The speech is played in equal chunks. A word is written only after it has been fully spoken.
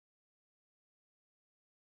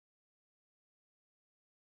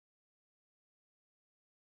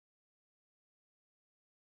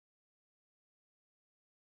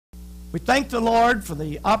We thank the Lord for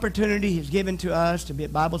the opportunity He's given to us to be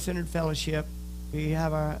at Bible-Centered Fellowship. We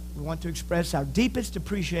want to express our deepest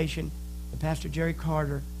appreciation to Pastor Jerry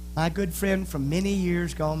Carter, my good friend from many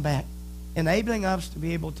years gone back, enabling us to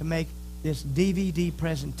be able to make this DVD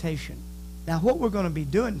presentation. Now, what we're going to be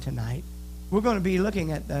doing tonight, we're going to be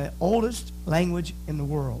looking at the oldest language in the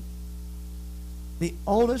world. The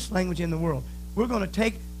oldest language in the world. We're going to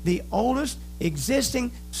take the oldest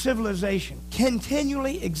existing civilization,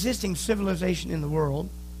 continually existing civilization in the world,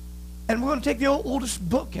 and we're going to take the oldest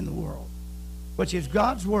book in the world, which is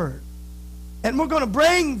God's Word. And we're going to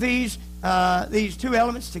bring these two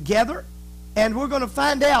elements together, and we're going to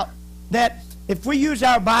find out that if we use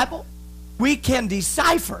our Bible, we can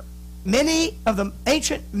decipher many of the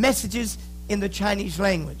ancient messages in the Chinese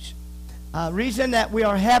language. Reason that we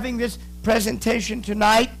are having this presentation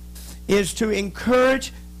tonight is to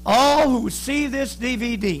encourage all who see this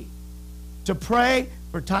DVD to pray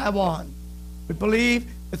for Taiwan. We believe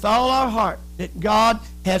with all our heart that God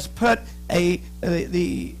has put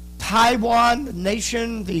the Taiwan the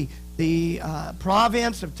nation, the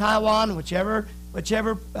province of Taiwan, whichever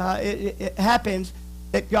it happens,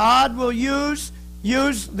 that God will use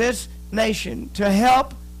this nation to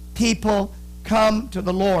help people come to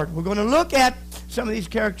the Lord. We're going to look at some of these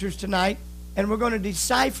characters tonight, and we're going to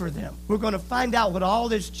decipher them. We're going to find out what all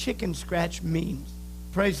this chicken scratch means.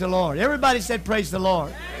 Praise the Lord. Everybody said praise the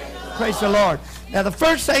Lord. Praise the Lord. Now, the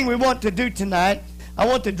first thing we want to do tonight, I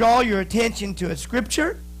want to draw your attention to a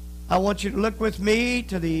scripture. I want you to look with me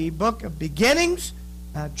to the book of beginnings,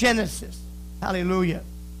 Genesis. Hallelujah.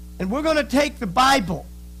 And we're going to take the Bible,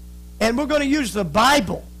 and we're going to use the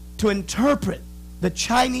Bible to interpret the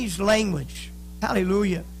Chinese language.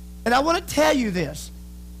 Hallelujah. And I want to tell you this,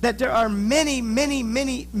 that there are many, many,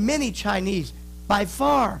 many, many Chinese. By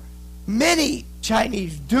far, many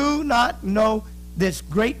Chinese do not know this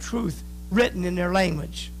great truth written in their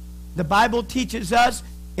language. The Bible teaches us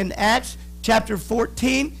in Acts chapter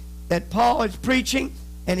 14 that Paul is preaching,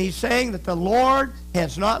 and he's saying that the Lord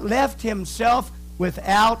has not left himself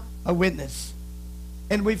without a witness.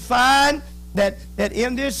 And we find that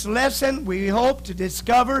in this lesson we hope to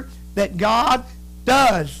discover that God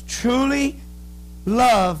does truly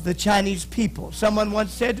love the Chinese people. Someone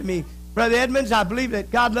once said to me, Brother Edmonds, I believe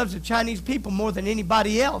that God loves the Chinese people more than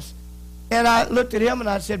anybody else. And I looked at him and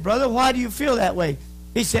I said, Brother, why do you feel that way?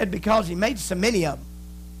 He said, because he made so many of them.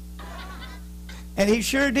 And he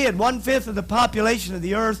sure did. 1/5 of the population of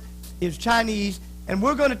the earth is Chinese. And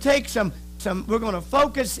we're going to take we're going to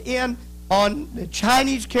focus in on the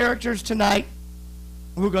Chinese characters tonight.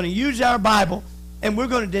 We're going to use our Bible, and we're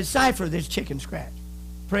going to decipher this chicken scratch.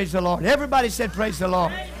 Praise the Lord. Everybody said praise the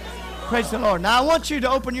Lord. Praise the Lord. Now I want you to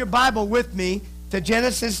open your Bible with me to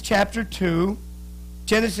Genesis chapter 2.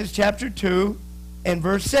 Genesis chapter 2 and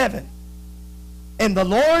verse 7. And the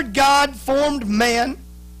Lord God formed man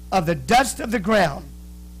of the dust of the ground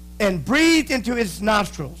and breathed into his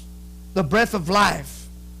nostrils the breath of life,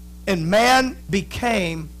 and man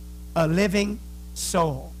became a living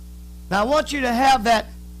soul. Now I want you to have that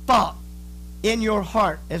thought in your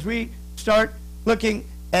heart as we start looking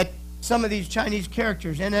at some of these Chinese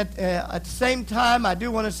characters. And at the same time, I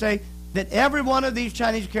do want to say that every one of these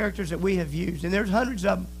Chinese characters that we have used, and there's hundreds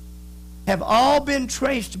of them, have all been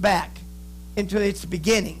traced back into its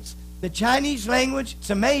beginnings. The Chinese language, it's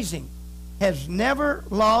amazing, has never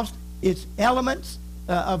lost its elements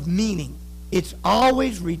of meaning. It's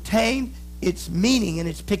always retained its meaning in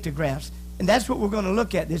its pictographs. And that's what we're going to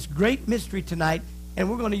look at, this great mystery tonight. And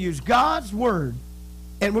we're going to use God's Word,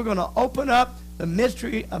 and we're going to open up the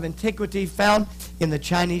mystery of antiquity found in the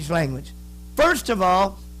Chinese language. First of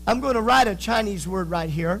all, I'm going to write a Chinese word right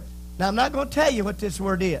here. Now, I'm not going to tell you what this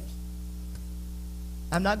word is.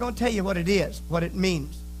 I'm not going to tell you what it is, what it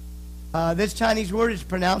means. This Chinese word is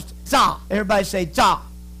pronounced za. Everybody say za.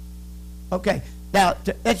 Okay. Now,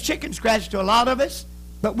 that's chicken scratch to a lot of us,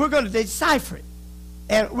 but we're going to decipher it.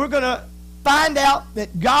 And we're going to find out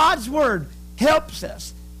that God's Word helps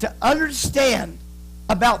us to understand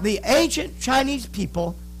about the ancient Chinese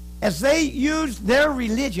people as they used their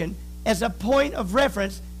religion as a point of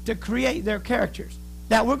reference to create their characters.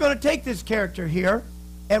 Now, we're going to take this character here,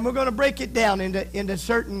 and we're going to break it down into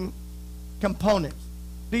certain components.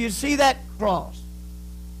 Do you see that cross?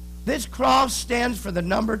 This cross stands for the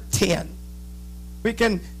number 10. We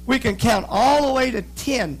can count all the way to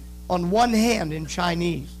 10 on one hand in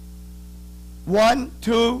Chinese. 1,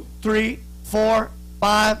 2, 3, 4,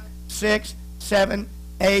 5, 6, 7,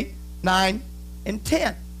 8, 9, and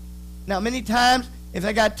 10. Now, many times, if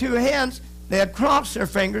they got two hands, they'll cross their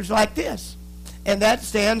fingers like this. And that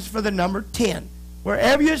stands for the number 10.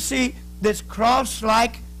 Wherever you see this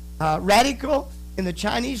cross-like radical in the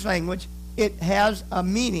Chinese language. It has a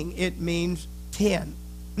meaning. It means 10.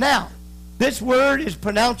 Now, this word is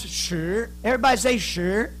pronounced shi. Everybody say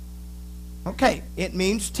shi. Okay, it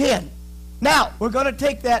means 10. Now, we're going to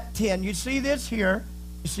take that 10. You see this here.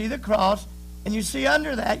 You see the cross. And you see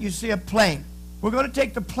under that, you see a plane. We're going to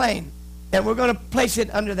take the plane, and we're going to place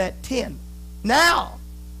it under that 10. Now,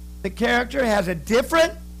 the character has a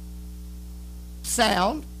different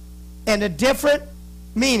sound and a different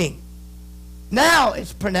meaning. Now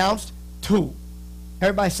it's pronounced 2.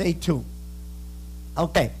 Everybody say 2.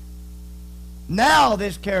 Okay. Now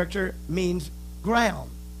this character means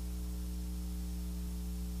ground.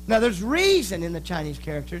 Now there's reason in the Chinese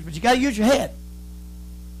characters, but you got to use your head.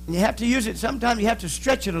 And you have to use it. Sometimes you have to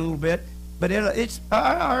stretch it a little bit, but it's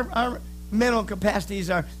our mental capacities,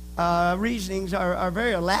 our reasonings are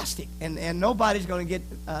very elastic, and nobody's going to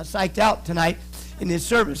get psyched out tonight in this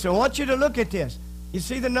service. So I want you to look at this. You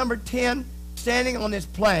see the number 10 standing on this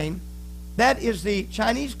plane? That is the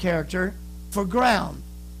Chinese character for ground.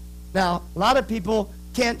 Now, a lot of people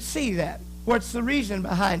can't see that. What's the reason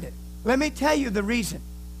behind it? Let me tell you the reason.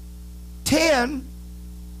 10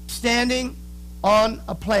 standing on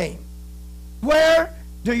a plane. Where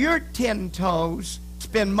do your 10 toes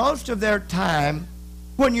spend most of their time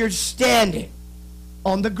when you're standing?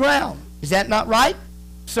 On the ground. Is that not right?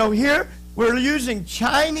 So here we're using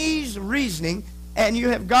Chinese reasoning, and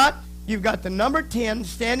you've got the number 10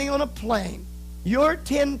 standing on a plane. Your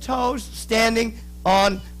 10 toes standing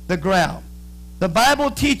on the ground. The Bible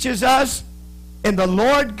teaches us, "And the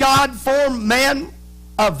Lord God formed man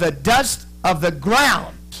of the dust of the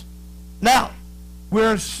ground." Now,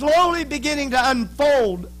 we're slowly beginning to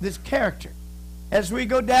unfold this character. As we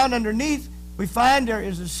go down underneath, we find there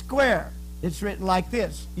is a square. It's written like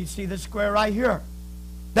this. You see the square right here.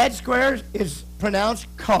 That square is pronounced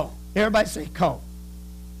ko. Everybody say ko.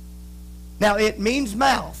 Now, it means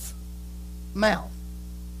mouth. Mouth.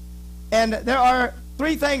 And there are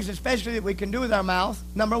 3 things especially that we can do with our mouth.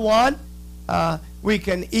 Number 1, we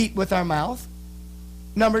can eat with our mouth.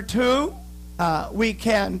 Number 2, we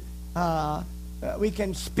can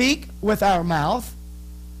speak with our mouth.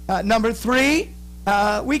 Number 3,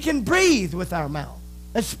 we can breathe with our mouth,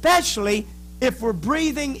 especially if we're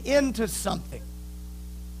breathing into something.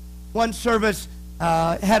 One service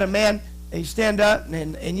had a man, he stand up,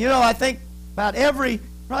 and you know, I think probably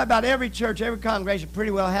about every church, every congregation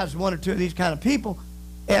pretty well has 1 or 2 of these kind of people.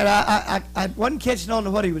 And I wasn't catching on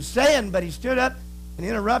to what he was saying, but he stood up and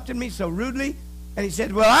interrupted me so rudely, and he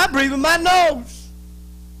said, "Well, I breathe with my nose."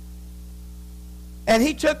 And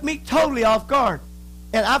he took me totally off guard.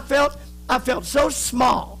 And I felt so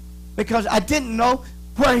small because I didn't know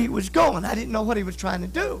where he was going. I didn't know what he was trying to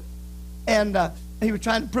do. And he was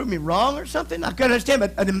trying to prove me wrong or something. I couldn't understand,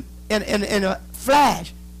 but in a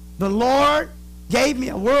flash, the Lord gave me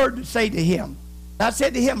a word to say to him. I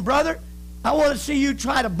said to him, "Brother, I want to see you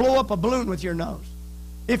try to blow up a balloon with your nose.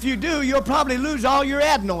 If you do, you'll probably lose all your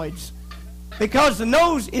adenoids, because the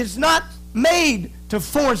nose is not made to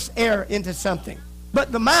force air into something.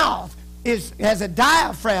 But the mouth has a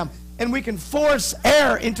diaphragm, and we can force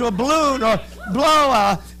air into a balloon or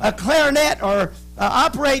blow a clarinet or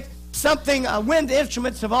operate something, wind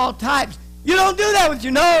instruments of all types. You don't do that with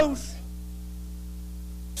your nose."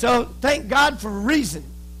 So thank God for reason.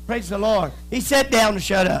 Praise the Lord. He sat down to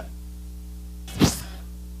shut up.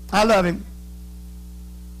 I love him.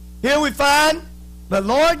 Here we find the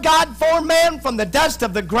Lord God formed man from the dust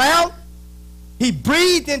of the ground. He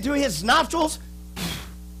breathed into his nostrils,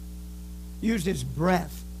 used his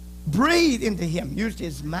breath, breathed into him, used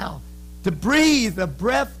his mouth to breathe the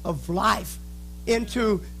breath of life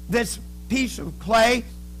into this piece of clay,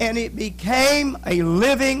 and it became a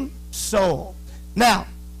living soul. Now,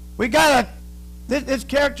 we got this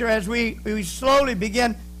character, as we slowly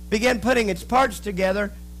begin putting its parts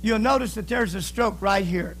together, you'll notice that there's a stroke right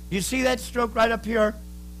here. You see that stroke right up here?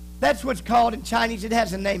 That's what's called in Chinese, it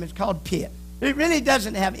has a name, it's called pie. It really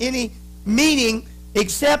doesn't have any meaning,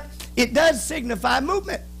 except it does signify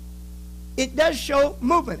movement. It does show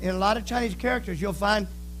movement. In a lot of Chinese characters, you'll find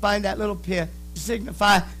that little pie to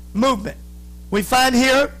signify movement. We find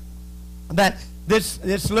here that this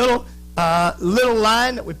little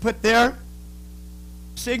line that we put there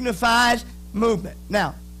signifies movement.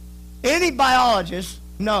 Now, any biologist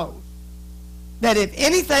knows that if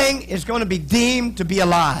anything is going to be deemed to be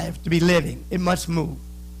alive, to be living, it must move.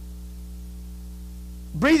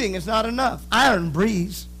 Breathing is not enough. Iron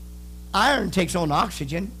breathes. Iron takes on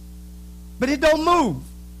oxygen, but it don't move.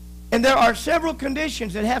 And there are several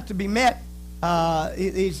conditions that have to be met.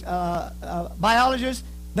 These biologists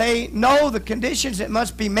They know the conditions that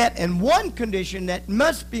must be met, and one condition that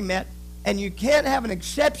must be met, and you can't have an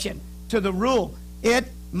exception to the rule. It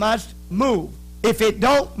must move. If it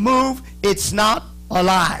don't move, it's not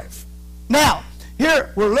alive. Now,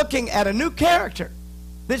 here we're looking at a new character.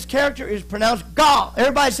 This character is pronounced God.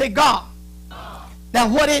 Everybody say God. Now,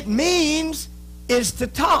 what it means is to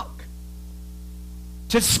talk,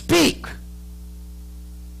 to speak.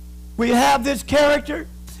 We have this character,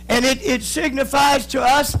 and it signifies to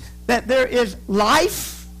us that there is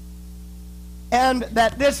life, and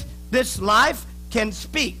that this life can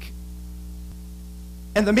speak.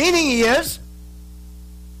 And the meaning is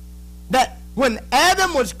that when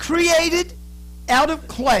Adam was created out of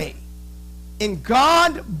clay, and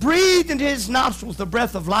God breathed into his nostrils the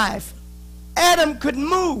breath of life, Adam could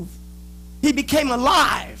move. He became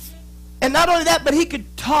alive. And not only that, but he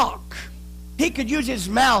could talk. He could use his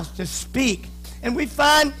mouth to speak. And we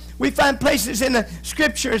find places in the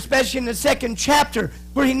Scripture, especially in the 2nd chapter,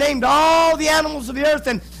 where he named all the animals of the earth.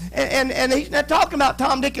 And he's not talking about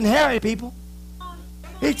Tom, Dick, and Harry, people.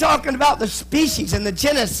 He's talking about the species and the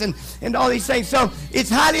genus and all these things. So it's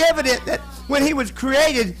highly evident that when he was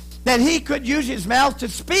created, that he could use his mouth to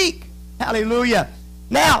speak. Hallelujah.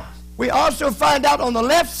 Now, we also find out on the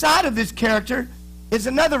left side of this character is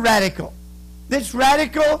another radical. This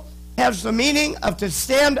radical has the meaning of to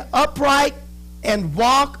stand upright and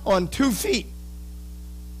walk on 2 feet.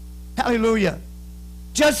 Hallelujah.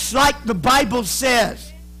 Just like the Bible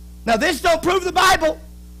says. Now, this don't prove the Bible,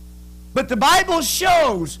 but the Bible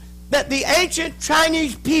shows that the ancient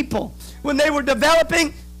Chinese people, when they were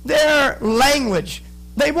developing their language,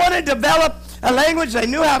 they wanted to develop a language. They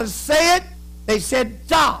knew how to say it. They said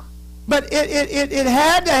 "da," but it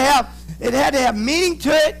had to have meaning to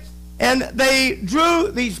it, and they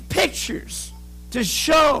drew these pictures to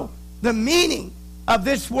show the meaning of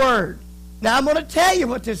this word. Now I'm going to tell you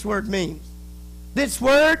what this word means. This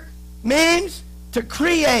word means to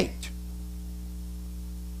create.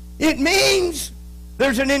 It means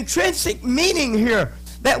there's an intrinsic meaning here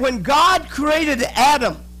that when God created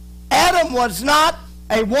Adam, Adam was not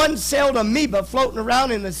a one-celled amoeba floating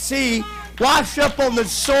around in the sea, washed up on the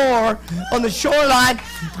shoreline,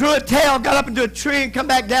 grew a tail, got up into a tree, and come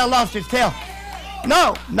back down, lost his tail.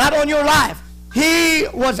 No, not on your life. He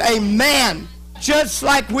was a man, just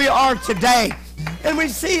like we are today. And we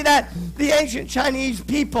see that the ancient Chinese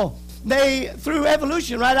people, they threw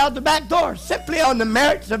evolution right out the back door, simply on the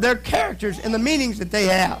merits of their characters and the meanings that they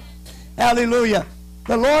have. Hallelujah.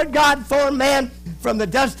 The Lord God formed man from the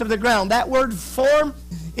dust of the ground. That word form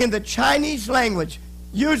in the Chinese language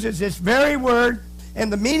uses this very word,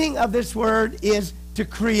 and the meaning of this word is to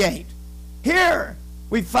create. Here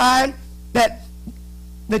we find that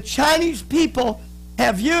the Chinese people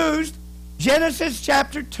have used Genesis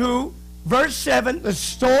chapter 2, verse 7, the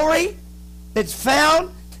story that's found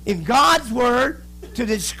in God's word, to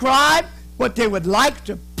describe what they would like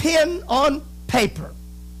to pen on paper.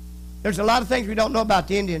 There's a lot of things we don't know about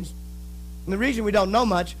the Indians. And the reason we don't know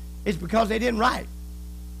much is because they didn't write.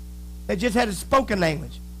 They just had a spoken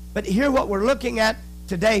language. But here what we're looking at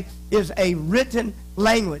today is a written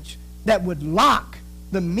language that would lock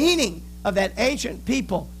the meaning of that ancient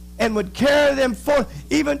people and would carry them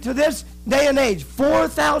forth even to this day and age,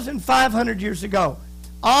 4,500 years ago.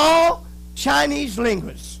 All Chinese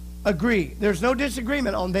linguists agree. There's no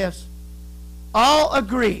disagreement on this. All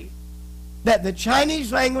agree that the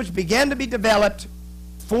Chinese language began to be developed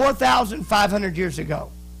 4,500 years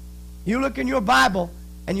ago. You look in your Bible,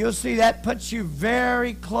 and you'll see that puts you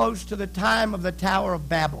very close to the time of the Tower of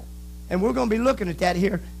Babel. And we're going to be looking at that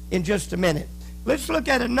here in just a minute. Let's look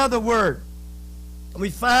at another word. We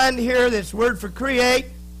find here this word for create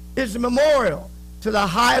is a memorial to the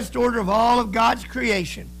highest order of all of God's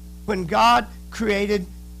creation when God created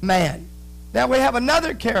man. Now we have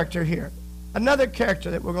another character here, another character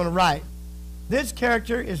that we're going to write. This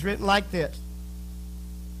character is written like this.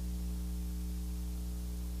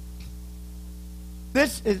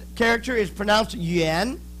 Character is pronounced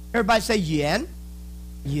Yuan. Everybody say Yuan.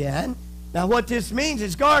 Yuan. Now what this means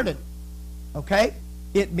is garden. Okay?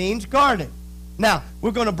 It means garden. Now,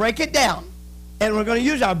 we're going to break it down, and we're going to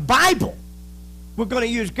use our Bible. We're going to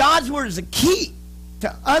use God's word as a key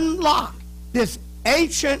to unlock this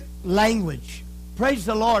ancient language. Praise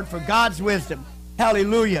the Lord for God's wisdom.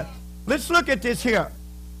 Hallelujah. Let's look at this here.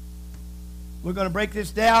 We're going to break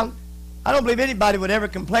this down. I don't believe anybody would ever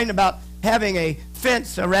complain about having a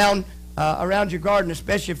fence around your garden,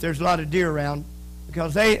 especially if there's a lot of deer around,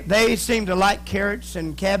 because they seem to like carrots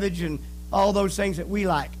and cabbage and all those things that we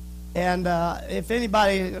like. And if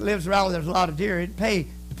anybody lives around where there's a lot of deer, it'd pay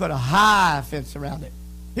to put a high fence around it.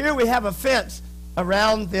 Here we have a fence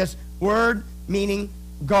around this word meaning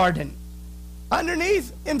garden.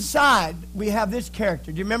 Underneath, inside, we have this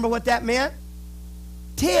character. Do you remember what that meant?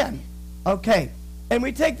 10. Okay. And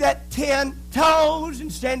we take that 10 toes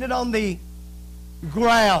and stand it on the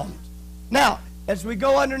ground. Now, as we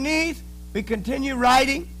go underneath, we continue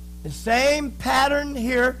writing the same pattern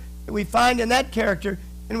here that we find in that character,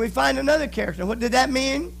 and we find another character. What did that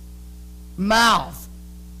mean? Mouth.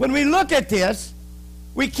 When we look at this,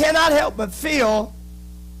 we cannot help but feel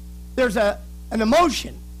there's an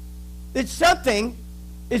emotion that something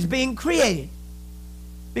is being created,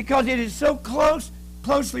 because it is so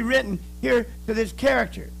closely written here to this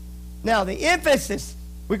character. Now, the emphasis,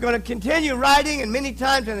 we're going to continue writing, and many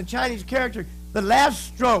times in the Chinese character, the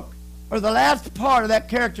last stroke or the last part of that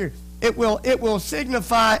character, it will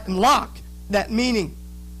signify and lock that meaning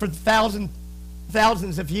for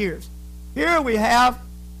thousands of years. Here we have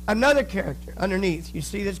another character underneath. You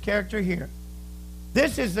see this character here.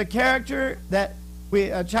 This is the character that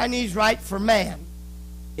we Chinese write for man.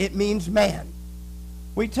 It means man.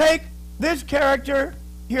 We take this character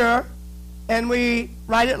here and we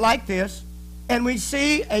write it like this, and we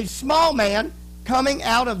see a small man coming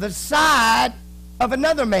out of the side of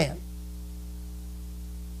another man.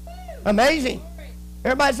 Amazing.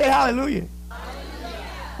 Everybody say hallelujah. Hallelujah.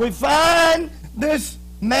 We find this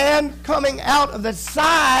man coming out of the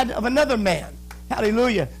side of another man.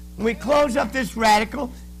 Hallelujah. We close up this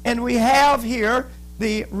radical, and we have here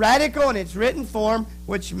the radical in its written form,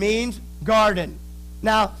 which means garden.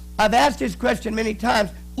 Now, I've asked this question many times.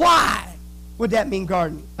 Why would that mean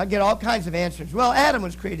garden? I get all kinds of answers. Well, Adam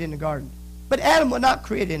was created in the garden. But Adam was not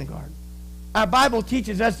created in a garden. Our Bible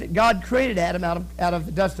teaches us that God created Adam out of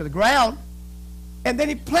the dust of the ground, and then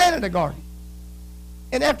he planted a garden.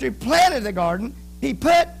 And after he planted the garden, he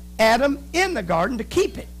put Adam in the garden to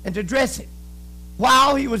keep it and to dress it.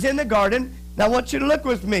 While he was in the garden, now I want you to look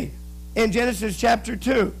with me in Genesis chapter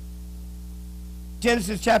 2.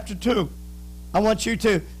 Genesis chapter 2. I want you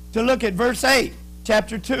to look at verse 8.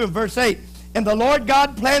 Chapter 2, verse 8. And the Lord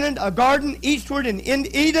God planted a garden eastward in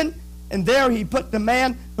Eden, and there he put the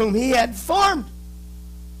man whom he had formed.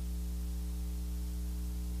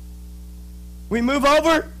 We move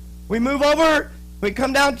over, we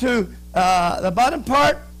come down to the bottom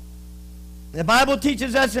part. The Bible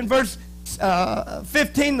teaches us in verse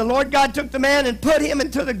 15, the Lord God took the man and put him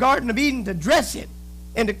into the Garden of Eden to dress it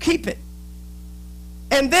and to keep it.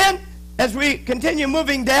 And then, as we continue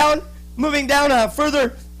moving down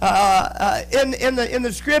further in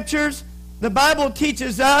the Scriptures, the Bible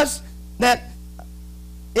teaches us that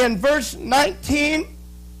in verse 19,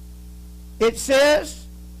 it says,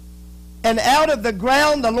 and out of the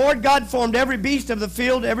ground the Lord God formed every beast of the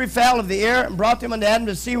field, every fowl of the air, and brought them unto Adam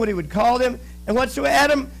to see what he would call them. And whatsoever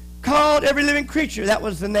Adam called every living creature, that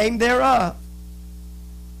was the name thereof.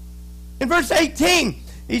 In verse 18,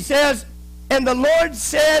 he says, and the Lord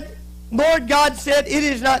God said, it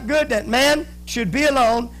is not good that man should be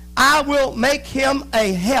alone. I will make him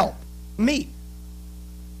a help, meet,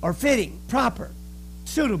 or fitting, proper,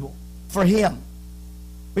 suitable for him.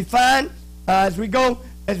 We find as we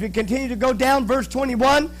continue to go down, verse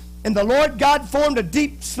 21, and the Lord God formed a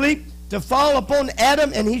deep sleep to fall upon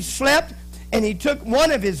Adam, and he slept, and he took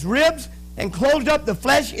one of his ribs and closed up the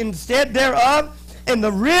flesh instead thereof, and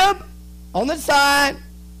the rib on the side,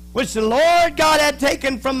 which the Lord God had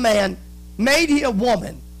taken from man, made he a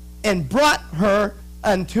woman, and brought her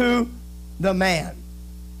unto the man.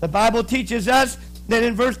 The Bible teaches us that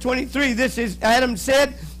in verse 23, Adam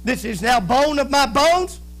said, this is now bone of my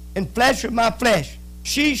bones and flesh of my flesh.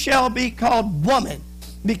 She shall be called woman,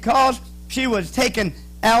 because she was taken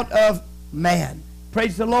out of man.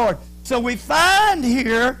 Praise the Lord. So we find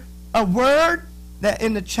here a word that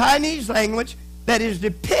in the Chinese language that is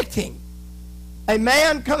depicting a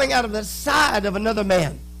man coming out of the side of another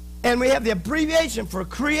man. And we have the abbreviation for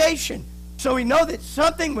creation. So we know that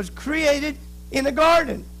something was created in the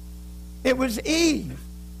garden. It was Eve.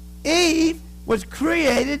 Eve was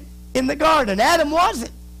created in the garden. Adam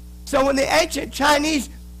wasn't. So when the ancient Chinese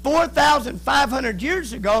 4,500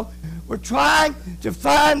 years ago were trying to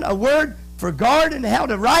find a word for garden, how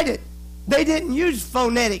to write it, they didn't use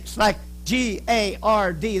phonetics like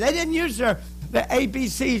G-A-R-D. They didn't use the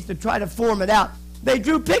ABCs to try to form it out. They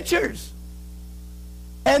drew pictures.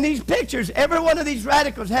 And these pictures, every one of these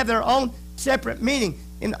radicals have their own separate meaning.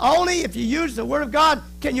 And only if you use the Word of God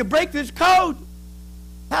can you break this code.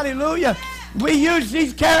 Hallelujah. We use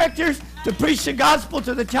these characters to preach the gospel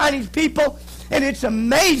to the Chinese people, and it's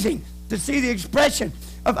amazing to see the expression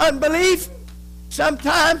of unbelief,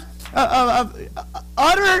 sometimes of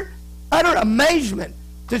utter amazement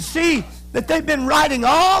to see that they've been writing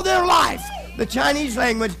all their life the Chinese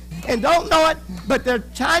language and don't know it, but the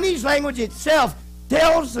Chinese language itself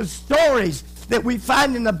tells the stories that we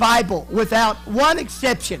find in the Bible without one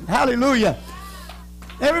exception. Hallelujah.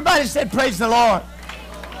 Everybody said, praise the Lord.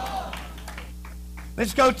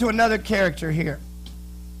 Let's go to another character here.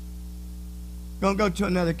 We're going to go to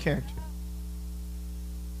another character.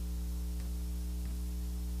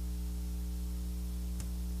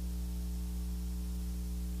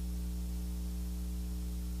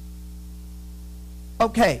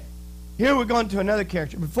 Okay, here we're going to another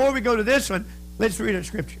character. Before we go to this one, let's read our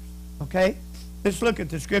scriptures, okay? Let's look at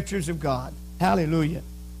the scriptures of God. Hallelujah.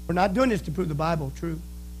 We're not doing this to prove the Bible true.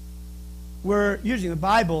 We're using the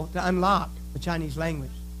Bible to unlock the Chinese language.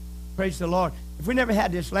 Praise the Lord. If we never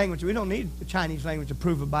had this language, we don't need the Chinese language to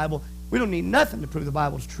prove the Bible. We don't need nothing to prove the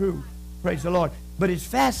Bible's true. Praise the Lord. But it's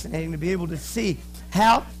fascinating to be able to see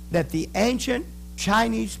how that the ancient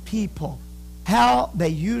Chinese people, how they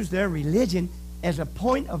use their religion as a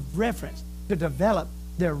point of reference to develop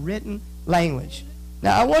their written language.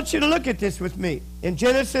 Now, I want you to look at this with me. In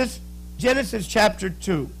Genesis chapter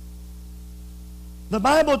 2. The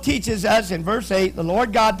Bible teaches us in verse 8, the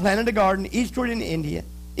Lord God planted a garden eastward in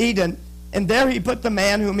Eden, and there he put the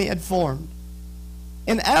man whom he had formed.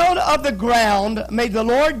 And out of the ground made the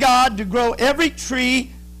Lord God to grow every tree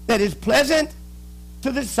that is pleasant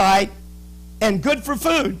to the sight and good for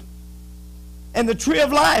food, and the tree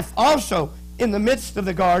of life also in the midst of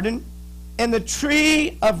the garden, and the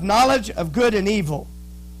tree of knowledge of good and evil.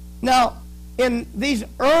 Now, in these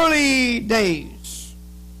early days,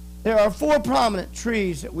 there are 4 prominent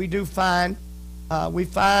trees that we do find. We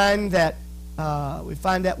find that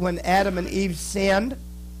when Adam and Eve sinned,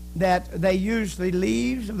 that they used the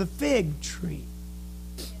leaves of the fig tree.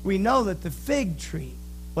 We know that the fig tree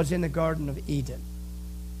was in the Garden of Eden.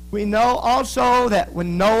 We know also that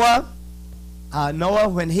when Noah,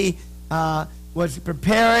 when he was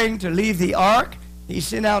preparing to leave the ark, he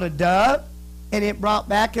sent out a dove, and it brought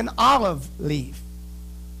back an olive leaf.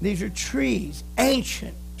 These are trees,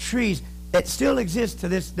 ancient trees that still exist to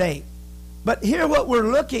this day. But here what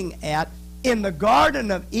we're looking at, in the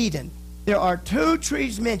Garden of Eden, there are 2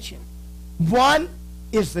 trees mentioned. One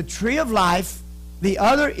is the tree of life. The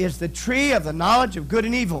other is the tree of the knowledge of good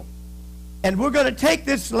and evil. And we're going to take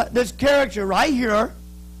this character right here,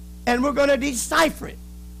 and we're going to decipher it.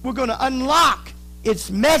 We're going to unlock its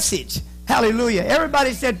message. Hallelujah.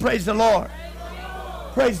 Everybody said, praise the Lord.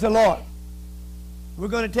 Praise the Lord. We're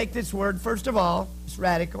going to take this word, first of all, it's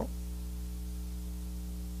radical.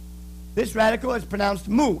 This radical is pronounced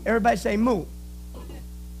mu. Everybody say mu.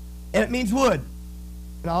 And it means wood.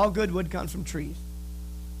 And all good wood comes from trees.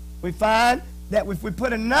 We find that if we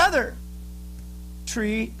put another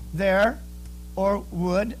tree there, or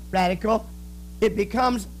wood, radical, it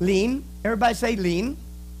becomes lean. Everybody say lean.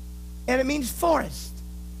 And it means forest.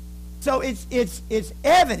 So it's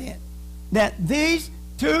evident that these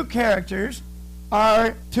 2 characters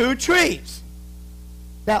are 2 trees.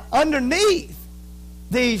 Now, underneath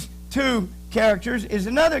these 2 characters is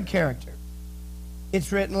another character.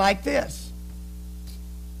 It's written like this.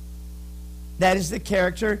 That is the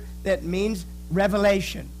character that means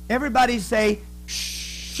revelation. Everybody say,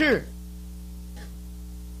 sure.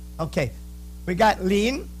 Okay, we got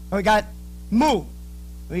lean, we got mu.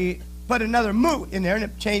 We put another mu in there, and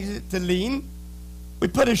it changes it to lean. We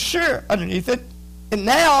put a sure underneath it, and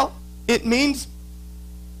now it means,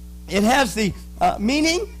 it has the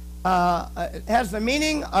meaning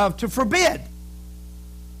of to forbid.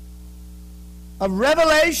 A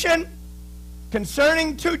revelation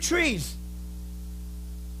concerning 2 trees.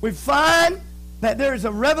 We find that there is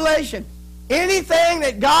a revelation. Anything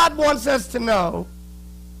that God wants us to know,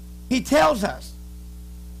 he tells us.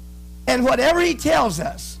 And whatever he tells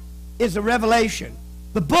us is a revelation.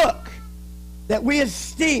 The book that we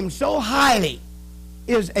esteem so highly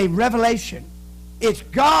is a revelation. It's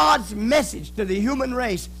God's message to the human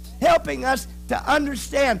race, helping us to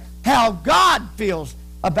understand how God feels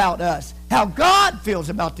about us, how God feels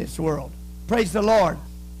about this world. Praise the Lord.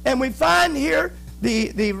 And we find here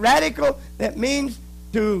the radical that means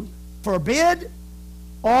to forbid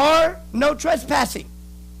or no trespassing.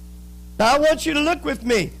 Now I want you to look with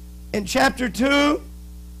me in chapter 2,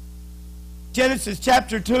 Genesis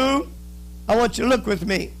chapter 2. I want you to look with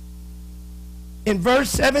me in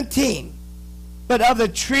verse 17. But of the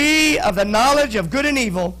tree of the knowledge of good and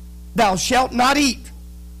evil thou shalt not eat.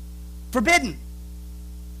 Forbidden.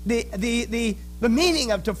 The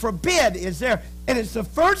meaning of to forbid is there. And it's the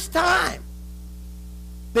first time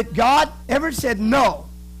that God ever said no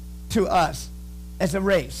to us as a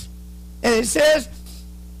race. And it says,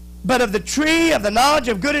 but of the tree of the knowledge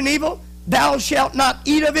of good and evil thou shalt not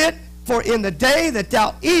eat of it, for in the day that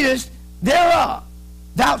thou eatest thereof,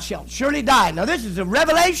 thou shalt surely die. Now this is a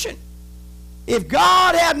revelation. If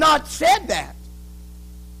God had not said that,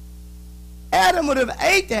 Adam would have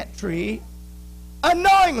ate that tree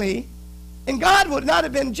unknowingly, and God would not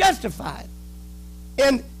have been justified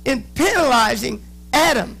in penalizing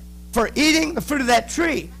Adam for eating the fruit of that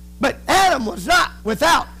tree. But Adam was not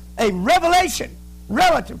without a revelation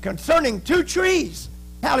relative concerning two trees.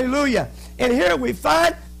 Hallelujah. And here we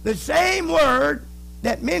find the same word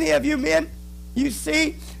that many of you men, you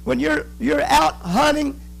see when you're out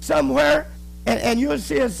hunting somewhere, and you'll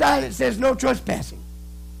see a sign that says no trespassing.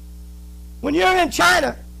 When you're in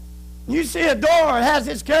China, you see a door that has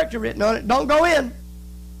this character written on it, don't go in,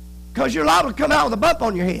 because you're liable to come out with a bump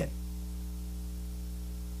on your head.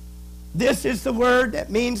 This is the word that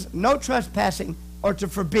means no trespassing or to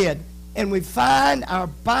forbid. And we find our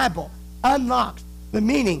Bible unlocks the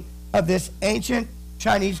meaning of this ancient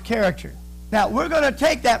Chinese character. Now, we're going to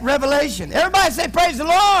take that revelation. Everybody say, praise the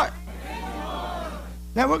Lord. Praise the Lord.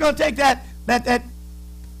 Now, we're going to take that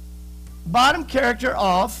bottom character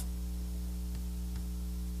off,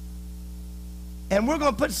 and we're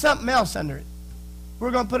going to put something else under it.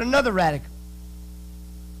 We're going to put another radical.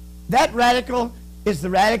 That radical is the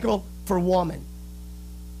radical for woman.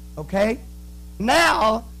 Okay?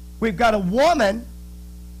 Now, we've got a woman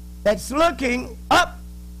that's looking up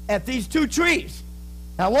at these two trees.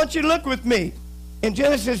 Now, I want you to look with me in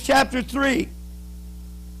Genesis chapter 3,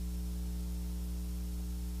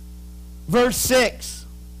 verse 6.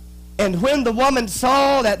 And when the woman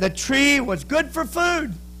saw that the tree was good for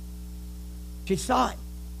food, she saw it,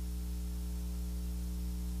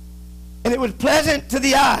 and it was pleasant to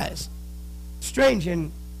the eyes. Strange,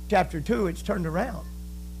 in chapter 2, it's turned around.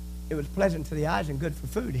 It was pleasant to the eyes and good for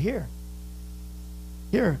food. Here,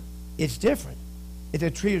 it's different. If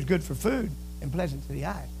the tree is good for food and pleasant to the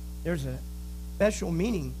eyes, there's a special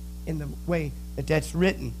meaning in the way that that's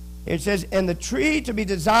written. It says, and the tree to be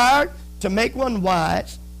desired to make one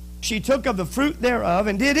wise, she took of the fruit thereof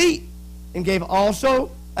and did eat, and gave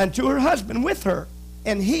also unto her husband with her,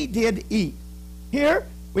 and he did eat. Here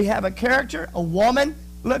we have a character, a woman,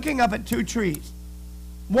 looking up at two trees.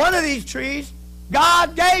 One of these trees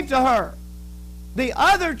God gave to her. The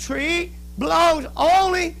other tree belongs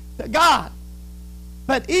only to God.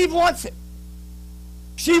 But Eve wants it.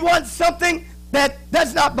 She wants something that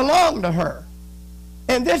does not belong to her.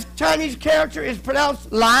 And this Chinese character is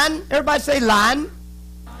pronounced lan. Everybody say lan.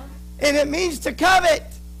 And it means to covet.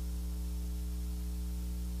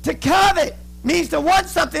 To covet means to want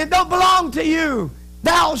something that don't belong to you.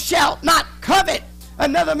 Thou shalt not covet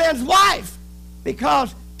another man's wife,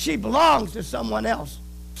 because she belongs to someone else.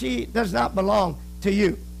 She does not belong to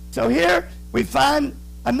you. So here we find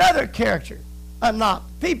another character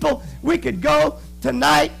unlocked. People, we could go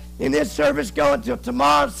tonight in this service, go until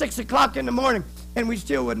tomorrow, 6 o'clock in the morning, and we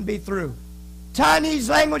still wouldn't be through. Chinese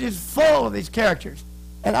language is full of these characters.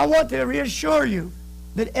 And I want to reassure you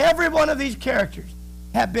that every one of these characters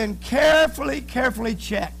have been carefully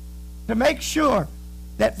checked to make sure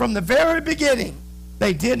that from the very beginning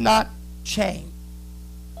they did not change.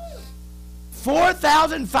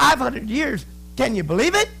 4,500 years. Can you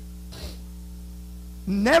believe it?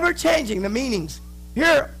 Never changing the meanings.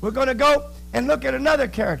 Here, we're going to go and look at another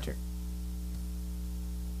character.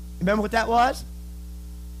 Remember what that was?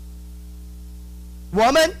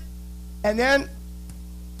 Woman. And then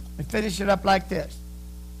we finish it up like this.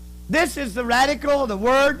 This is the radical, the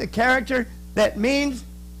word, the character that means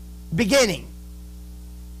beginning.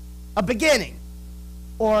 A beginning.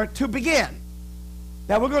 Or to begin.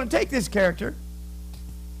 Now we're going to take this character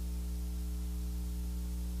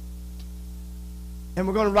and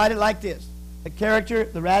we're going to write it like this. The character,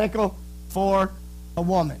 the radical for a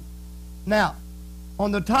woman. Now,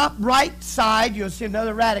 on the top right side, you'll see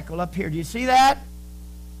another radical up here. Do you see that?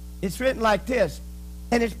 It's written like this.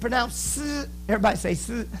 And it's pronounced s. Everybody say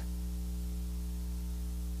s.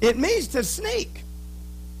 It means to sneak.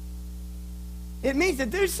 It means to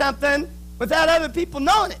do something without other people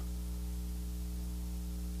knowing it.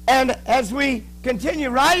 And as we continue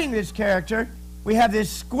writing this character, we have this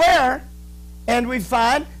square, and we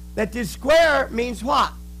find that this square means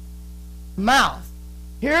what? Mouth.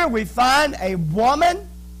 Here we find a woman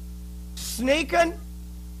sneaking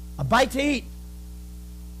a bite to eat.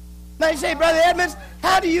 Now you say, Brother Edmonds,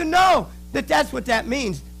 how do you know that that's what that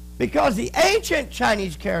means? Because the ancient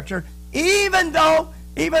Chinese character, even though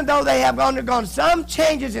they have undergone some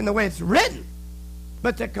changes in the way it's written,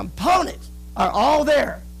 but the components are all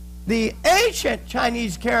there. The ancient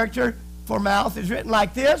Chinese character for mouth is written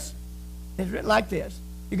like this. It's written like this.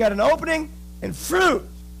 You got an opening, and fruit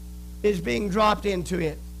is being dropped into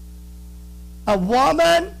it. A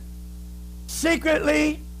woman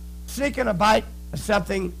secretly seeking a bite of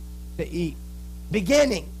something to eat.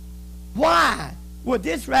 Beginning. Why would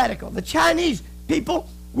this radical? The Chinese people,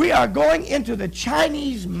 we are going into the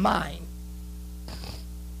Chinese mind.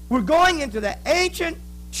 We're going into the ancient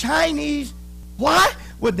Chinese. Why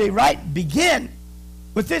would they begin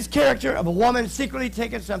with this character of a woman secretly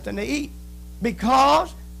taking something to eat?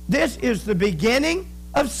 Because this is the beginning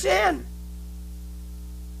of sin.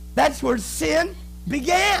 That's where sin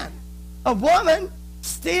began. A woman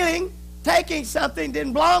stealing, taking something that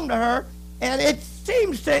didn't belong to her, and it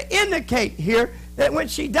seems to indicate here that when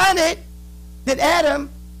she done it, that Adam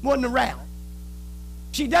wasn't around.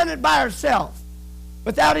 She done it by herself,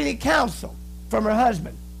 without any counsel from her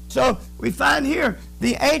husband. So we find here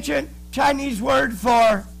the ancient Chinese word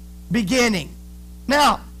for beginning.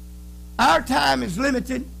 Now, our time is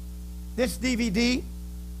limited. This DVD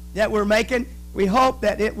that we're making, we hope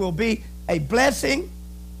that it will be a blessing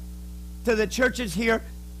to the churches here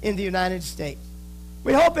in the United States.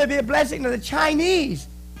 We hope it'll be a blessing to the Chinese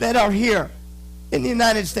that are here in the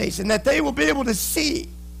United States, and that they will be able to see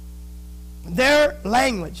their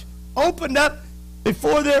language opened up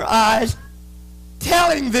before their eyes,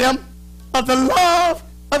 telling them of the love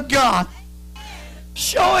of God,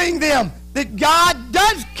 showing them that God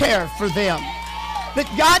does care for them, that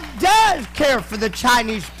God does care for the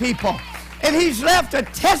Chinese people, and he's left a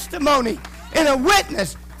testimony and a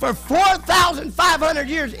witness for 4,500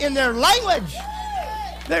 years in their language.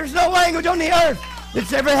 There's no language on the earth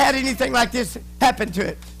that's ever had anything like this happen to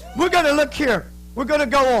it. We're going to look here. We're going to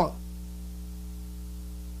go on.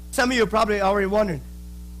 Some of you are probably already wondering,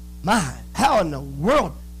 my, how in the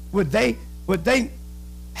world would they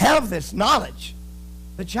have this knowledge?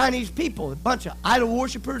 The Chinese people, a bunch of idol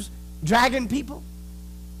worshipers, dragon people,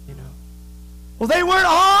 you know. Well, they weren't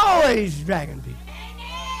always dragon people.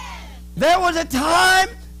 There was a time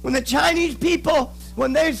when the Chinese people,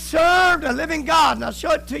 when they served a living God, and I'll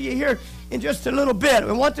show it to you here in just a little bit.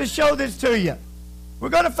 We want to show this to you. We're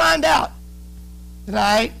going to find out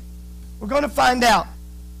tonight. We're going to find out.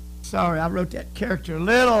 Sorry, I wrote that character a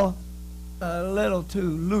little too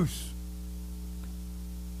loose.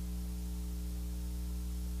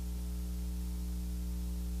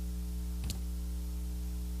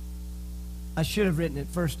 I should have written it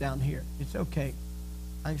first down here. It's okay.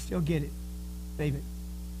 I can still get it. Save it.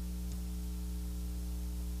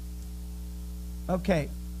 Okay.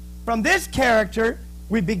 From this character,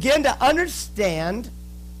 we begin to understand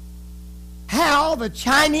how the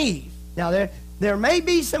Chinese, now there may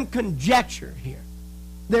be some conjecture here.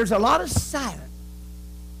 There's a lot of silence.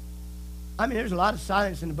 I mean, there's a lot of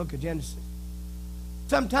silence in the book of Genesis.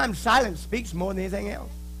 Sometimes silence speaks more than anything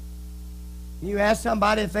else. You ask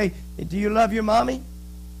somebody do you love your mommy?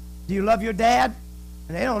 Do you love your dad?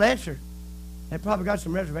 And they don't answer. They probably got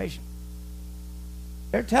some reservation.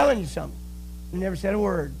 They're telling you something. You never said a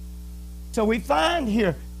word. So we find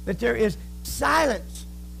here that there is silence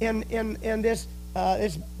in this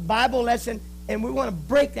Bible lesson, and we want to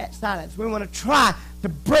break that silence. We want to try to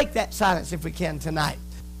break that silence if we can tonight.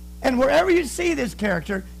 And wherever you see this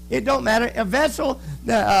character, it don't matter. A vessel,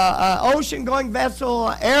 ocean-going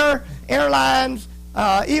vessel, airlines,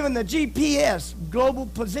 even the GPS, global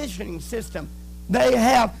positioning system, they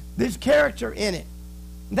have this character in it.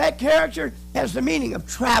 That character has the meaning of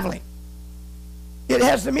traveling. It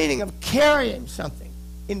has the meaning of carrying something.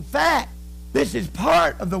 In fact, this is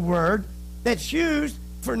part of the word that's used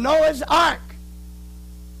for Noah's Ark.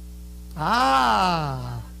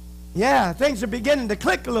 Yeah, things are beginning to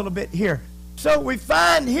click a little bit here. So we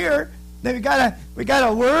find here that we got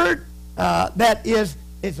a word that is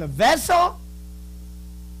a vessel.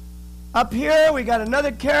 Up here we got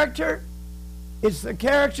another character. It's the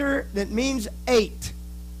character that means 8.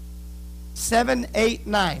 7, 8,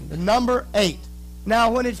 9. The number 8.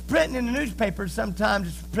 Now, when it's printed in the newspaper, sometimes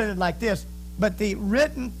it's printed like this. But the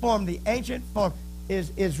written form, the ancient form,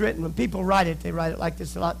 is written. When people write it, they write it like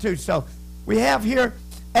this a lot too. So we have here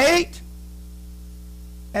 8.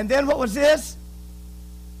 And then what was this?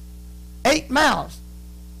 8 mouths.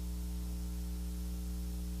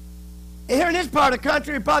 Here in this part of the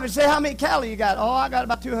country, you probably say, how many cattle you got? Oh, I got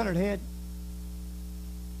about 200 head.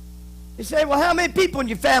 You say, well, how many people in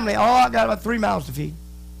your family? Oh, I got about 3 mouths to feed.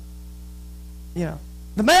 You know,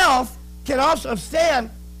 the mouth can also stand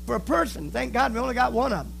for a person. Thank God we only got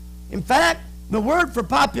one of them. In fact, the word for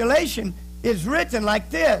population is written like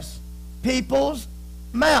this: people's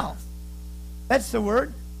mouth. That's the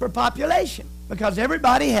word for population, because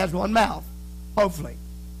everybody has one mouth, hopefully.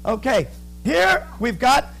 Okay, here we've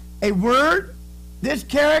got a word. This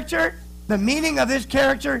character, the meaning of this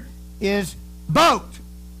character is boat.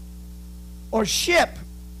 or ship.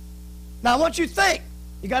 Now I want you to think.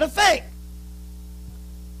 You got to think.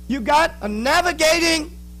 You got a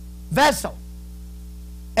navigating vessel.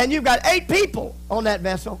 And you've got 8 people on that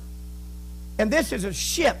vessel. And this is a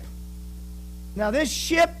ship. Now this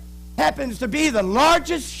ship happens to be the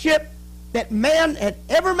largest ship that man had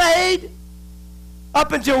ever made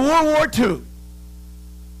up until World War II.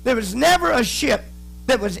 There was never a ship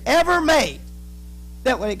that was ever made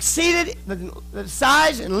that would exceeded the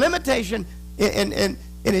size and limitation in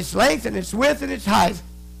its length and its width and its height,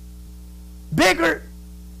 bigger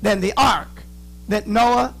than the ark that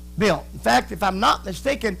Noah built. In fact, if I'm not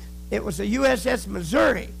mistaken, it was the USS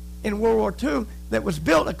Missouri in World War II that was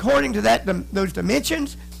built according to those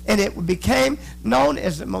dimensions, and it became known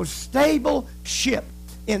as the most stable ship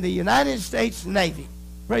in the United States Navy.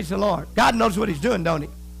 Praise the Lord. God knows what he's doing, don't he?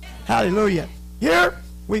 Hallelujah. Here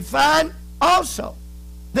we find also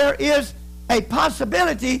there is a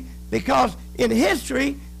possibility, because in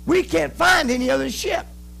history we can't find any other ship.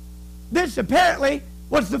 This apparently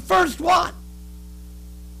was the first one.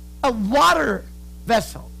 A water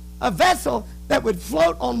vessel. A vessel that would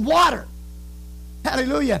float on water.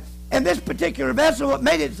 Hallelujah. And this particular vessel, what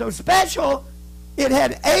made it so special, it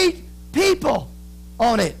had 8 people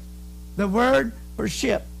on it. The word for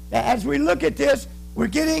ship. As we look at this, we're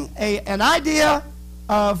getting an idea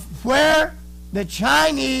of where the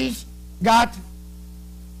Chinese got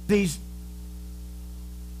these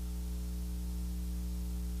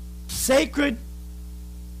sacred,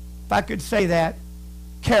 if I could say that,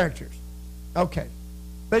 characters. Okay.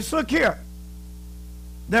 Let's look here.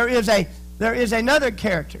 There is another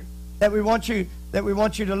character that we want you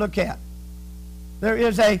to look at. There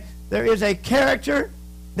is a character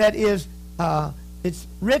that is it's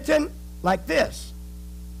written like this.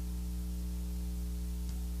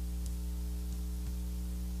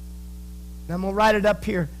 And I'm going to write it up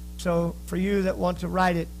here, so for you that want to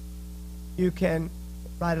write it, you can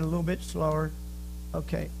write it a little bit slower.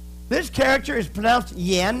 Okay. This character is pronounced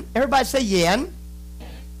yen. Everybody say yen.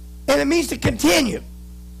 And it means to continue.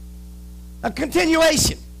 A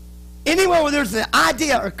continuation. Anywhere where there's an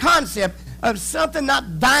idea or concept of something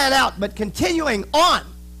not dying out, but continuing on.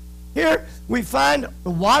 Here we find the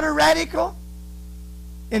water radical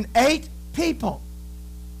and 8 people.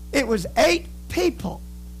 It was 8 people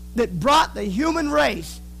that brought the human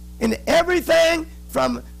race in everything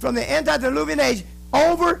from the antediluvian age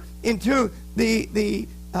over into the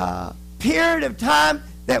period of time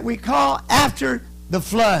that we call after the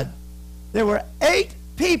flood. There were 8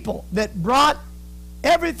 people that brought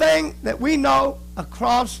everything that we know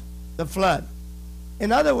across the flood.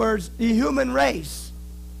 In other words, the human race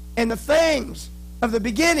and the things of the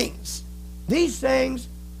beginnings. These things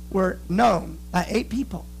were known by 8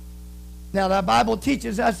 people. Now, the Bible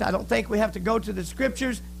teaches us, I don't think we have to go to the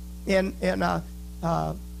scriptures in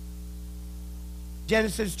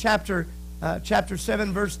Genesis chapter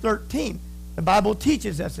 7, verse 13. The Bible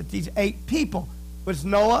teaches us that these 8 people was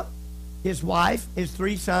Noah, his wife, his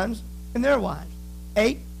 3 sons, and their wives.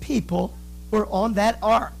 8 people were on that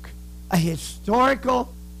ark. A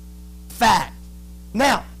historical fact.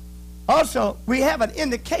 Now, also, we have an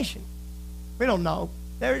indication. We don't know.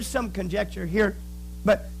 There is some conjecture here,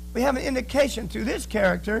 but we have an indication through this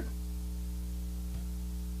character.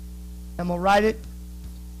 And we'll write it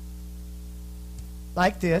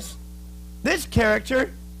like this. This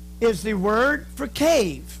character is the word for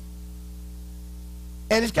cave.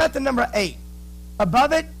 And it's got the number 8.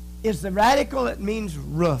 Above it is the radical that means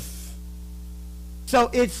roof. So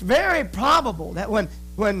it's very probable that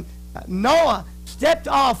when Noah stepped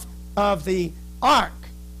off of the ark,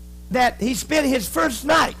 that he spent his first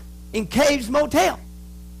night in Caves Motel.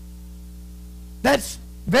 That's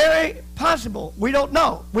very possible. We don't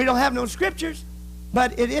know. We don't have no scriptures,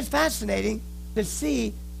 but it is fascinating to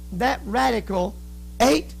see that radical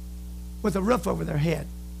 8 with a roof over their head,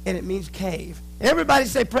 and it means cave. Everybody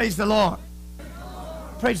say, praise the Lord.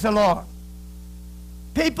 Praise the Lord.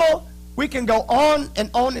 People, we can go on and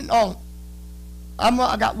on and on.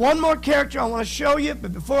 I got one more character I want to show you,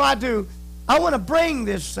 but before I do, I want to bring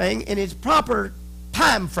this thing in its proper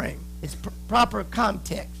time frame, its proper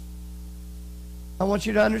context. I want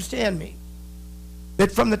you to understand me.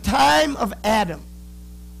 That from the time of Adam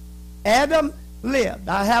lived.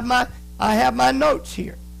 I have my notes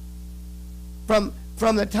here. From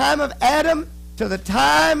the time of Adam to the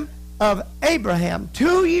time of Abraham,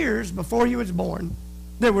 2 years before he was born,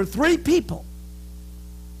 there were 3 people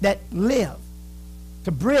that lived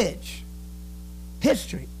to bridge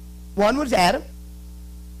history. One was Adam.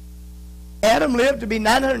 Adam lived to be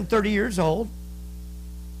 930 years old,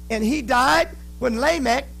 and he died when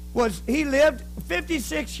Lamech he lived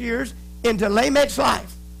 56 years into Lamech's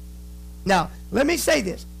life. Now, let me say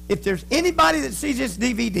this. If there's anybody that sees this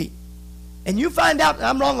DVD and you find out that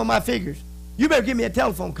I'm wrong on my figures, you better give me a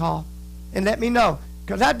telephone call and let me know,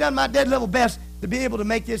 because I've done my dead level best to be able to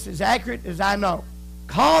make this as accurate as I know.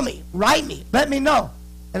 Call me, write me, let me know,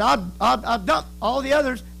 and I'll dump all the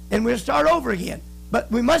others and we'll start over again.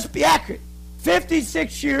 But we must be accurate.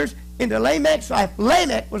 56 years into Lamech's life.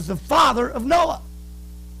 Lamech was the father of Noah.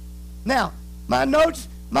 Now, my notes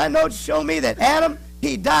show me that Adam,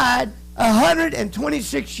 he died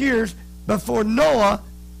 126 years before Noah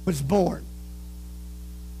was born.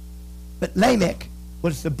 But Lamech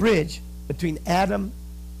was the bridge between Adam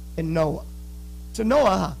and Noah. So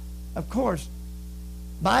Noah, of course,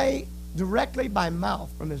 directly by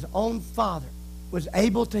mouth from his own father, was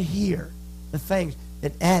able to hear the things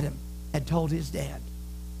that Adam had told his dad.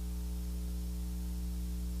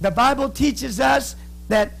 The Bible teaches us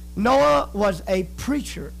that Noah was a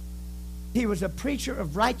preacher. He was a preacher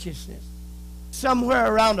of righteousness,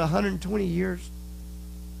 somewhere around 120 years.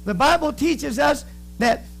 The Bible teaches us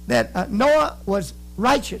that Noah was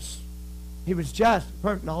righteous. He was just,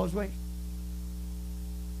 perfect in all his ways.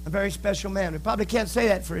 A very special man. We probably can't say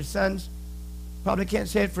that for his sons. Probably can't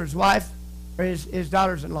say it for his wife or his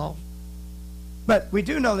daughters-in-law. But we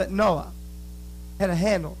do know that Noah had a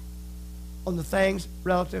handle on the things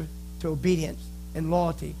relative to obedience and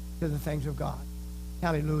loyalty to the things of God.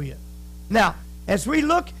 Hallelujah. Now, as we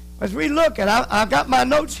look, and I've got my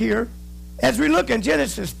notes here, as we look in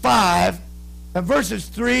Genesis 5, verses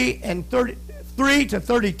 3 to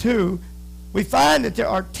 32, we find that there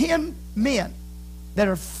are 10 men that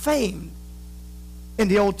are famed in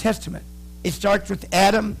the Old Testament. It starts with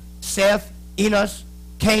Adam, Seth, Enos,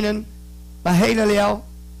 Canaan, Mahalalel,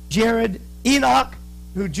 Jared, Enoch,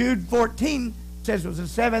 who Jude 14 says was the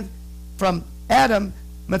seventh, from Adam,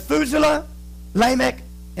 Methuselah, Lamech,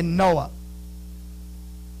 and Noah.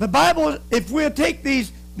 The Bible, if we'll take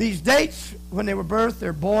these dates, when they were birthed,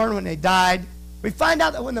 they're born, when they died, we find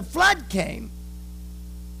out that when the flood came,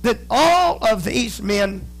 that all of these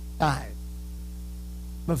men died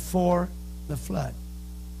before the flood.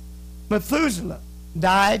 Methuselah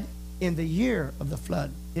died in the year of the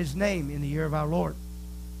flood, his name in the year of our Lord.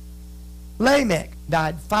 Lamech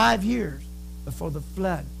died 5 years before the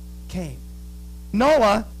flood came.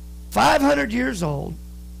 Noah, 500 years old,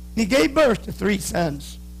 he gave birth to 3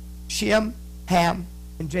 sons, Shem, Ham,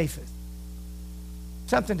 and Japheth.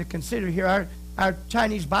 Something to consider here. Our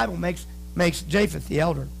Chinese Bible makes Japheth the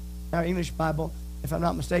elder. Our English Bible, if I'm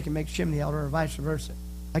not mistaken, makes Shem the elder, or vice versa.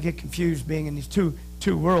 I get confused being in these two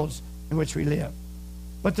worlds in which we live.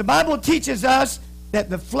 But the Bible teaches us that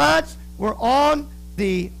the floods were on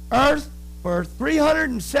the earth for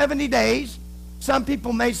 370 days. Some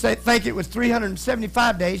people may think it was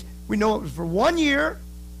 375 days. We know it was for 1 year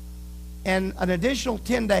and an additional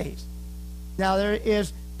 10 days. Now, there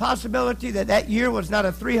is possibility that year was not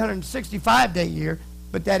a 365-day year,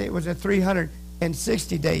 but that it was a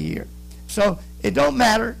 360-day year. So it don't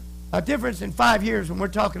matter. A difference in 5 years when we're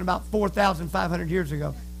talking about 4,500 years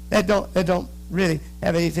ago, that don't really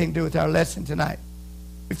have anything to do with our lesson tonight.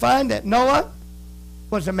 We find that Noah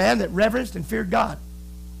was a man that reverenced and feared God.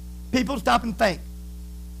 People stop and think.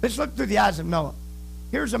 Let's look through the eyes of Noah.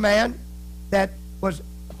 Here's a man that was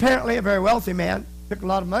apparently a very wealthy man, took a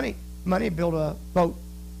lot of money to build a boat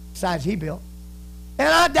the size he built. And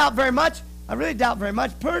I really doubt very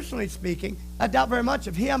much, personally speaking, I doubt very much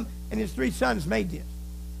if him and his 3 sons made this.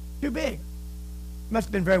 Too big. Must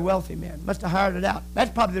have been a very wealthy man. Must have hired it out.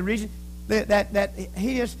 That's probably the reason that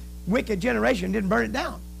his wicked generation didn't burn it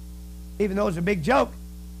down, even though it was a big joke.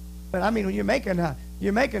 But I mean, when you're making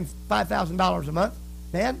 $5,000 a month,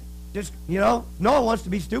 man, just, no one wants to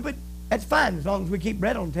be stupid. That's fine as long as we keep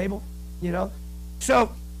bread on the table,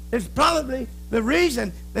 So it's probably the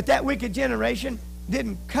reason that wicked generation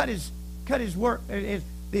didn't cut his work,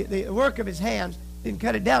 the work of his hands, didn't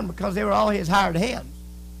cut it down, because they were all his hired hands.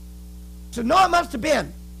 So Noah must have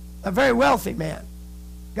been a very wealthy man.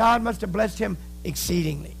 God must have blessed him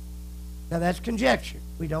exceedingly. Now that's conjecture.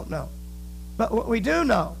 We don't know. But what we do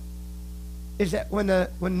know is that when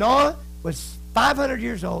Noah was 500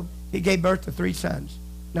 years old, he gave birth to 3 sons.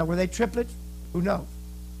 Now, were they triplets? Who knows?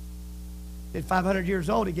 At 500 years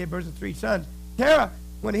old, he gave birth to 3 sons. Terah,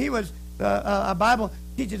 when he was, our Bible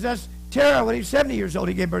teaches us, Terah, when he was 70 years old,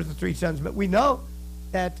 he gave birth to 3 sons. But we know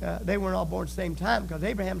that they weren't all born at the same time, because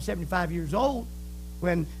Abraham was 75 years old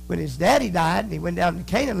when his daddy died, and he went down to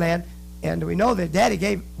Canaan land, and we know that daddy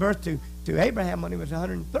gave birth to Abraham when he was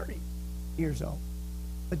 130 years old.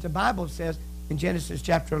 But the Bible says in Genesis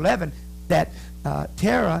chapter 11 that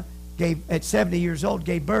Terah at 70 years old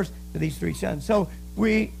gave birth to these 3 sons. So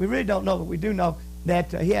we really don't know, but we do know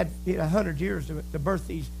that he had 100 years to birth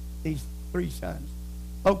these 3 sons.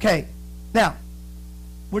 Okay, now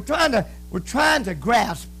we're trying to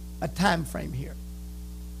grasp a time frame here.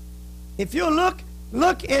 If you look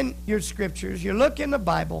in your scriptures, you look in the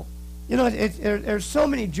Bible, you know, there's so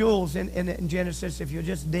many jewels in Genesis. If you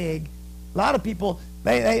just dig, a lot of people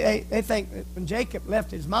they think that when Jacob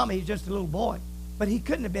left his mama, he's just a little boy, but he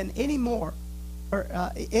couldn't have been any more or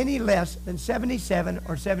any less than 77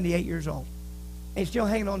 or 78 years old. And he's still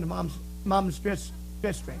hanging on to mom's dress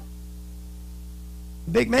string.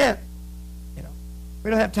 Big man, you know. We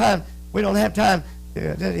don't have time.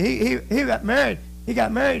 He got married. He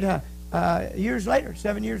got married years later,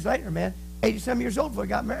 7 years later, man. 80-some years old before he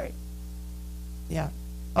got married. Yeah.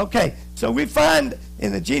 Okay. So we find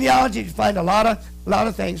in the genealogy, you find a lot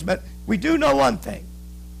of things, but we do know one thing,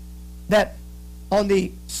 that on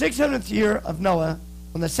the 600th year of Noah,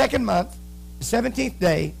 on the 2nd month, the 17th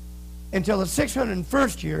day, until the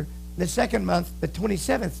 601st year, the 2nd month, the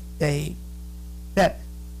 27th day, that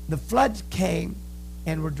the floods came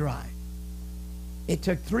and were dry. It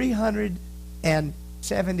took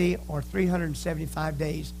 370 or 375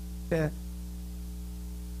 days to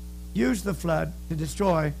use the flood to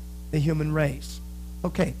destroy the human race.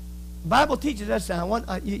 Okay, the Bible teaches us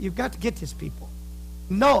now, you've got to get this, people.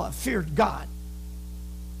 Noah feared God.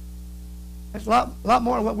 That's a lot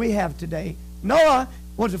more than what we have today. Noah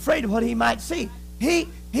was afraid of what he might see. He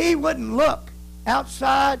wouldn't look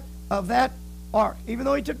outside of that ark, even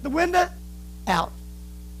though he took the window out,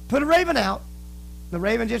 put a raven out. The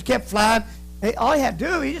raven just kept flying. All he had to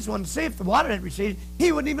do, he just wanted to see if the water had receded.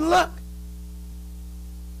 He wouldn't even look.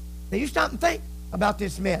 Now you stop and think about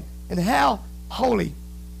this man and how holy,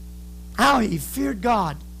 how he feared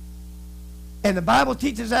God. And the Bible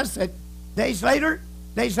teaches us that days later,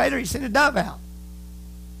 he sent a dove out.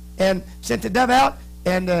 And sent the dove out,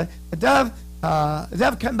 and the dove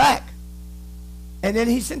come back. And then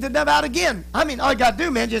he sent the dove out again. I mean, all you got to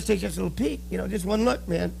do, man, just take just a little peek. You know, just one look,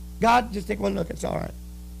 man. God, just take one look. It's all right.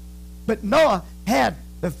 But Noah had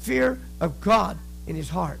the fear of God in his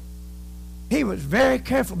heart. He was very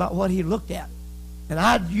careful about what he looked at. And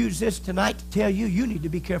I'd use this tonight to tell you, you need to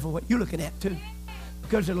be careful what you're looking at, too.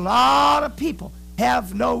 Because a lot of people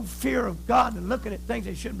have no fear of God and looking at things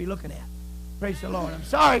they shouldn't be looking at. Praise the Lord. I'm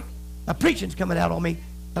sorry. My preaching's coming out on me.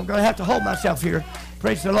 I'm going to have to hold myself here.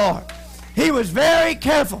 Praise the Lord. He was very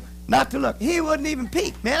careful not to look. He wouldn't even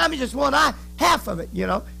peek, man. I mean, just one eye, half of it, you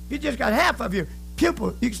know. You just got half of your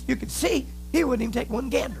pupil. You could see. He wouldn't even take one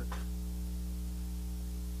gander.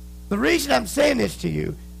 The reason I'm saying this to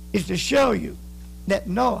you is to show you that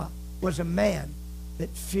Noah was a man that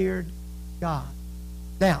feared God.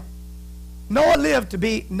 Now, Noah lived to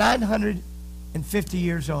be 950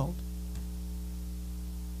 years old.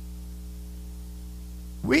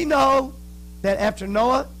 We know that after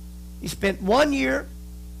Noah, he spent 1 year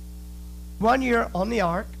on the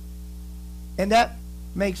ark, and that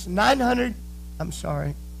makes 900. I'm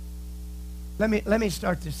sorry. Let me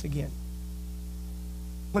start this again.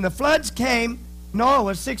 When the floods came, Noah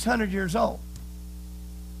was 600 years old.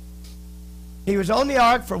 He was on the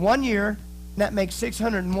ark for 1 year, and that makes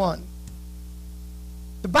 601.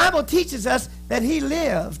 The Bible teaches us that he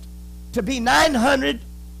lived to be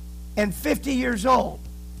 950 years old.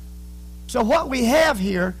 So what we have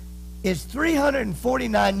here is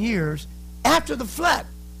 349 years after the flood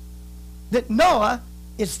that Noah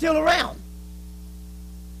is still around.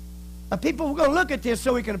 Now, people, we're going to look at this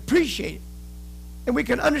so we can appreciate it, and we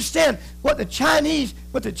can understand what the Chinese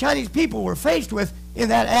people were faced with in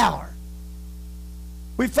that hour.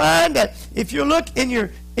 We find that if you look in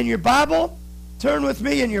your Bible, turn with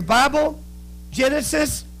me in your Bible,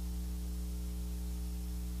 Genesis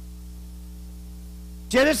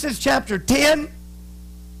chapter 10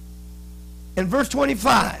 and verse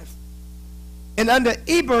 25. And unto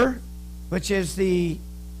Eber, which is the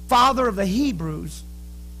father of the Hebrews,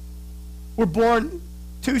 were born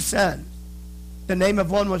 2 sons. The name of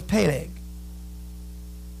one was Peleg.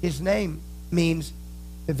 His name means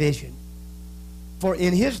division. For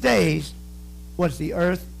in his days was the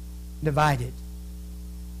earth divided.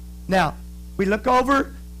 Now, we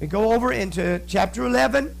go over into chapter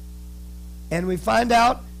 11, and we find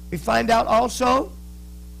out also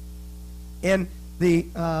in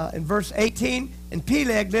verse 18, and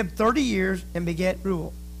Peleg lived 30 years and begat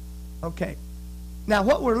Reuel. Okay. Now,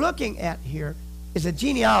 what we're looking at here is a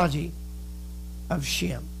genealogy of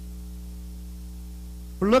Shem.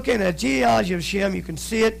 We're looking at a genealogy of Shem. You can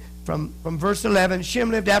see it from verse 11.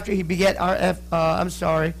 Shem lived after he begat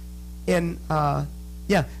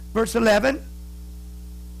verse 11.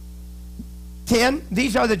 10,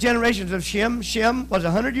 these are the generations of Shem. Shem was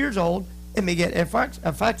 100 years old and begat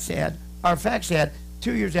Arphaxad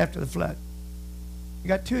 2 years after the flood. You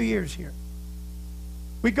got 2 years here.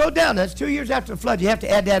 We go down. That's 2 years after the flood. You have to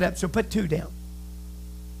add that up, so put 2 down.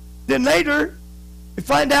 Then later, we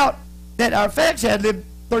find out that Arphaxad lived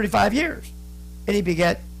 35 years, and he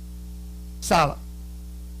begat Salah.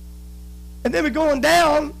 And then we're going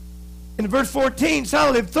down in verse 14.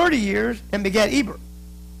 Salah lived 30 years and begat Eber.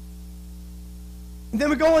 And then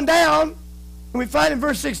we're going down, and we find in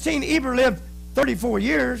verse 16, Eber lived 34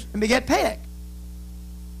 years and begat Peleg.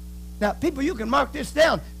 Now, people, you can mark this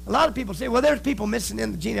down. A lot of people say, well, there's people missing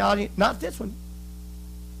in the genealogy. Not this one.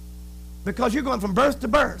 Because you're going from birth to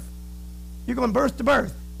birth. You're going birth to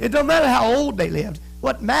birth. It doesn't matter how old they lived.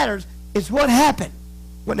 What matters is what happened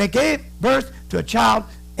when they gave birth to a child,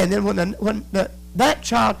 and then when that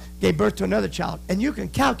child gave birth to another child. And you can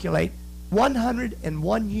calculate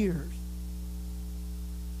 101 years.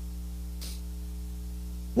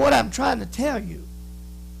 What I'm trying to tell you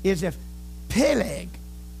is if Peleg,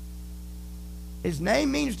 his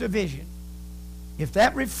name means division, if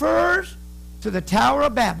that refers to the Tower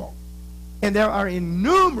of Babel, and there are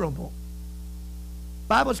innumerable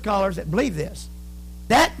Bible scholars that believe this,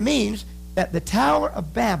 that means that the Tower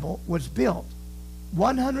of Babel was built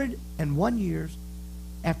 101 years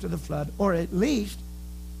after the flood, or at least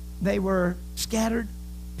they were scattered.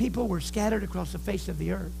 People were scattered across the face of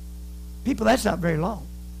the earth. People, that's not very long.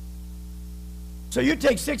 So you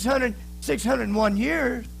take 601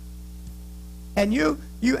 years, and you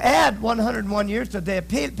add 101 years to the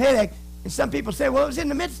Peleg, and some people say, well, it was in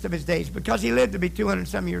the midst of his days because he lived to be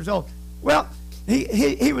 200-some years old. Well,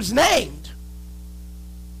 he was named.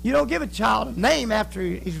 You don't give a child a name after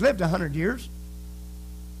he's lived 100 years.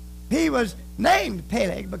 He was named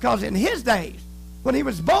Peleg because in his days, when he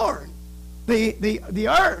was born, the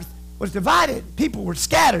earth was divided. People were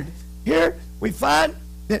scattered. Here we find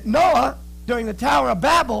that Noah, during the Tower of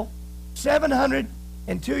Babel,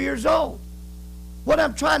 702 years old. What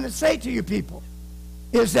I'm trying to say to you people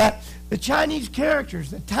is that the Chinese characters,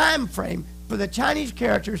 the time frame for the Chinese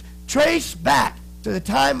characters trace back to the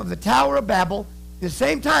time of the Tower of Babel, the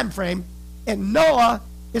same time frame, and Noah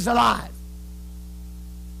is alive.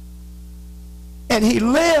 And he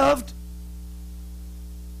lived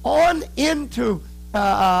on into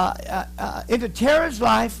Terah's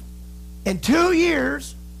life. In 2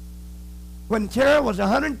 years, when Terah was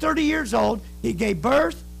 130 years old, he gave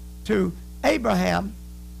birth to Abraham.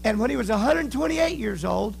 And when he was 128 years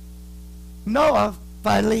old, Noah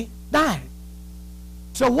finally died.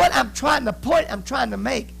 So what I'm trying to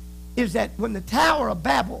make is that when the Tower of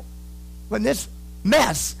Babel, when this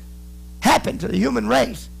mess happened to the human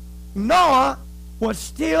race, Noah was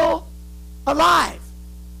still alive.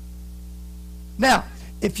 Now,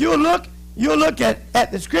 if you'll look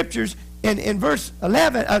at the scriptures in verse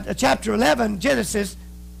 11, chapter 11, Genesis,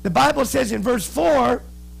 the Bible says in verse 4,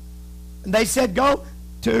 and they said, go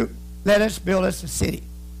to, let us build us a city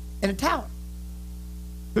and a tower,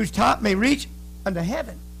 whose top may reach unto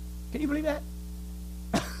heaven. Can you believe that?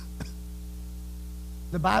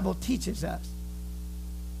 The Bible teaches us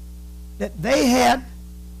that they had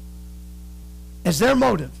as their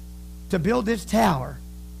motive to build this tower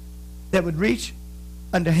that would reach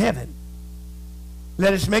unto heaven.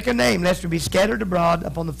 Let us make a name, lest we be scattered abroad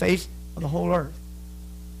upon the face of the whole earth.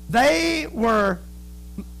 They were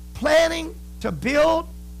planning to build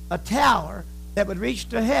a tower that would reach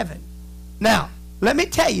to heaven. Now, let me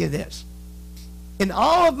tell you this. In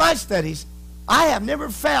all of my studies, I have never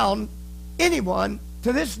found anyone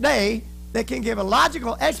to this day that can give a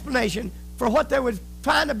logical explanation for what they were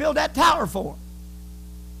trying to build that tower for.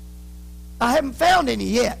 I haven't found any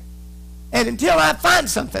yet. And until I find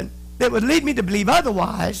something that would lead me to believe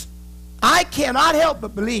otherwise, I cannot help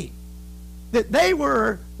but believe that they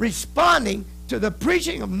were responding to the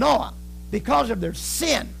preaching of Noah because of their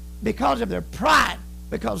sin, because of their pride,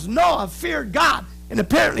 because Noah feared God, and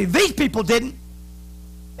apparently these people didn't.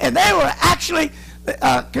 And they were actually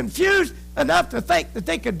confused enough to think that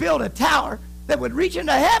they could build a tower that would reach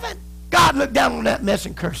into heaven. God looked down on that mess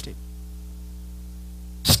and cursed him,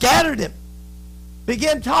 scattered him,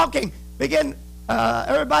 began talking,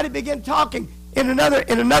 everybody began talking in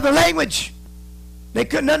another language. They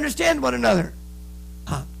couldn't understand one another.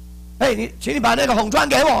 Hey, 请你把那个红砖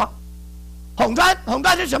给我。红砖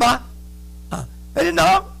是什么? They didn't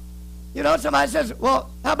know. You know, somebody says, well,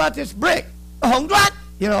 how about this brick? 红砖.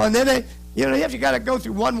 You know, and then they, you know, you got to go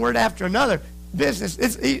through one word after another. Business,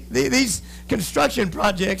 these construction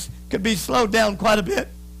projects could be slowed down quite a bit.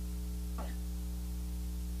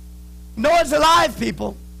 Noah's alive,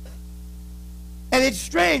 people. And it's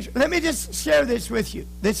strange. Let me just share this with you.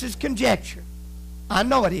 This is conjecture. I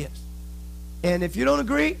know it is. And if you don't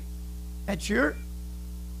agree, that's your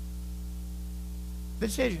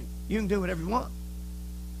decision. You can do whatever you want.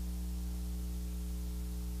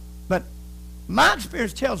 But my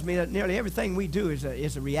experience tells me that nearly everything we do is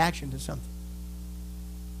a reaction to something.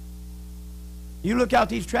 You look out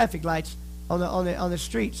these traffic lights on the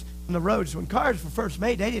streets, on the roads. When cars were first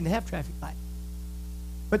made, they didn't have traffic lights.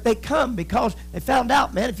 But they come because they found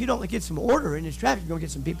out, man, if you don't get some order in this traffic, you're going to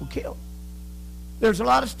get some people killed. There's a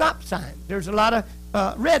lot of stop signs. There's a lot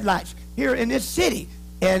of red lights here in this city.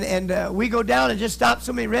 And we go down and just stop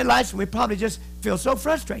so many red lights, and we probably just feel so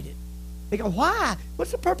frustrated. They go, why?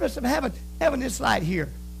 What's the purpose of having this light here?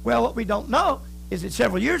 Well, what we don't know is that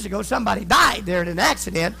several years ago, somebody died there in an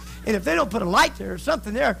accident, and if they don't put a light there or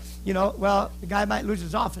something there, you know, well, the guy might lose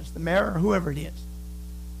his office, the mayor or whoever it is.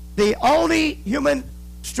 The only human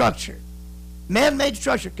structure, man-made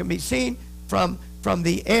structure, can be seen from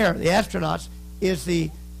the air, the astronauts, is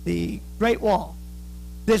the Great Wall.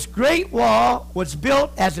 This Great Wall was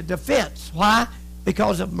built as a defense. Why?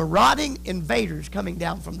 Because of marauding invaders coming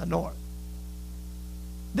down from the north.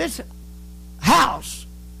 This house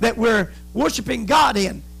that we're worshiping God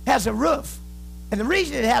in has a roof. And the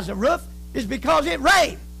reason it has a roof is because it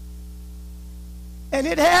rained. And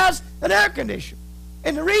it has an air conditioner.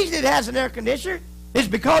 And the reason it has an air conditioner is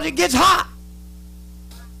because it gets hot.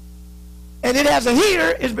 And it has a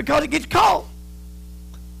heater is because it gets cold.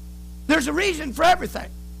 There's a reason for everything.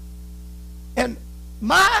 And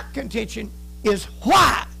my contention is,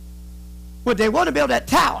 why would they want to build that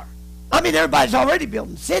tower? I mean, everybody's already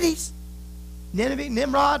building cities. Nineveh,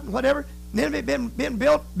 Nimrod, and whatever. Nineveh been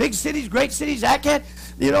built, big cities, great cities, Akkad.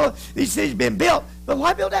 You know, these cities been built. But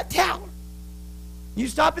why build that tower? You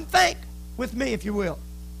stop and think with me, if you will,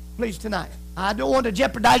 please, tonight. I don't want to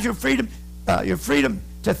jeopardize your freedom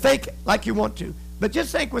to think like you want to. But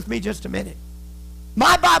just think with me just a minute.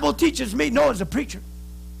 My Bible teaches me Noah's a preacher.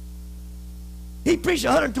 He preached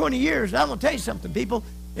 120 years. And I'm going to tell you something, people.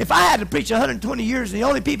 If I had to preach 120 years, and the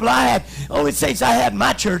only saints I had in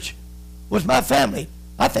my church was my family,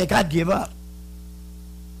 I think I'd give up.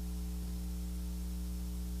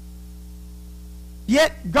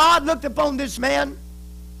 Yet God looked upon this man,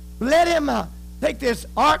 let him take this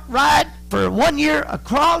ark ride for 1 year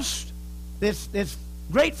across this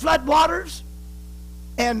great flood waters,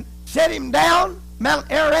 and set him down Mount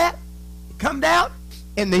Ararat, come down,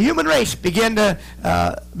 and the human race began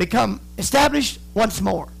to become established once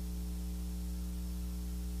more.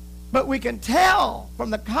 But we can tell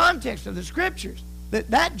from the context of the scriptures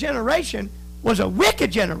that that generation was a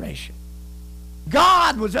wicked generation.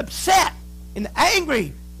 God was upset and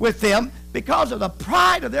angry with them because of the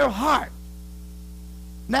pride of their heart.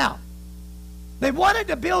 Now, they wanted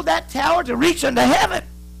to build that tower to reach unto heaven.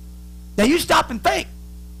 Now you stop and think.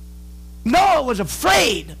 Noah was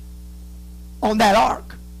afraid on that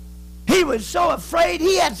ark. He was so afraid.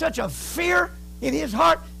 He had such a fear in his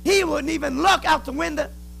heart, he wouldn't even look out the window.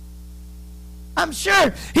 I'm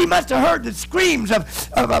sure he must have heard the screams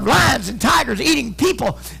of lions and tigers eating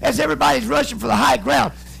people as everybody's rushing for the high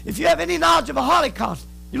ground. If you have any knowledge of a Holocaust,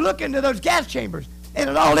 you look into those gas chambers, and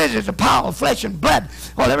it all is a pile of flesh and blood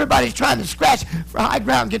while everybody's trying to scratch for high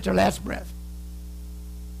ground and get their last breath.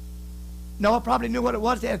 Noah probably knew what it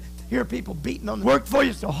was to hear people beating on the work for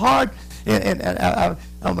you so hard. And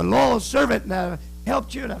I'm a loyal servant, and I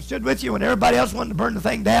helped you, and I stood with you when everybody else wanted to burn the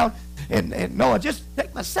thing down. And Noah, just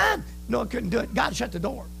take my son. Noah couldn't do it. God shut the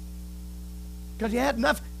door because he had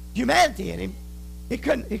enough humanity in him. He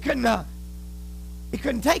couldn't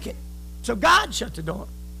take it. So God shut the door.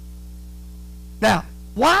 Now,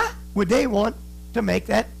 why would they want to make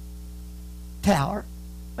that tower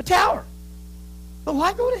a tower? But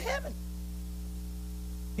why go to heaven?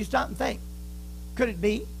 You stop and think. Could it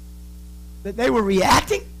be that they were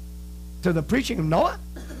reacting to the preaching of Noah?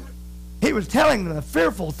 He was telling them the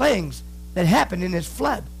fearful things that happened in this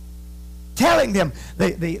flood. Telling them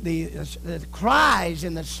the cries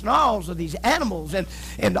and the snarls of these animals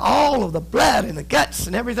and all of the blood and the guts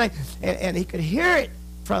and everything. And he could hear it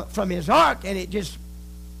from his ark, and it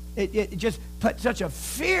just put such a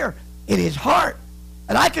fear in his heart.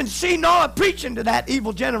 And I can see Noah preaching to that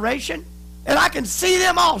evil generation. And I can see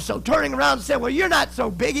them also turning around and saying, well, you're not so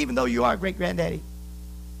big, even though you are great-granddaddy.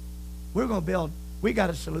 We're going to build. We got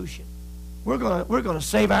a solution. We're going to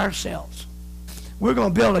save ourselves. We're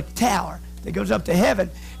going to build a tower that goes up to heaven.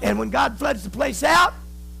 And when God floods the place out,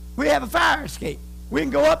 we have a fire escape. We can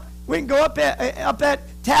go up that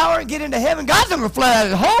tower and get into heaven. God's not going to flood out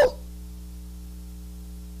of the hole.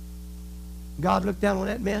 God looked down on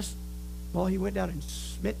that mess. Well, he went down and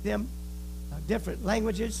smit them different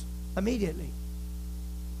languages immediately.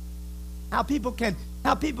 How people can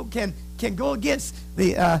go against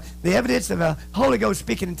the evidence of a Holy Ghost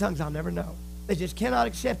speaking in tongues, I'll never know. They just cannot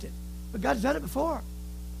accept it. But God's done it before.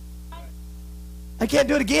 I can't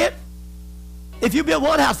do it again. If you build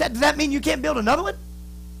one house, does that mean you can't build another one?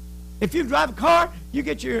 If you drive a car, you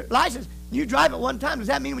get your license, you drive it one time, does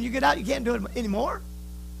that mean when you get out you can't do it anymore?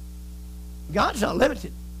 God's not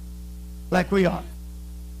limited like we are.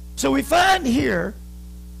 So we find here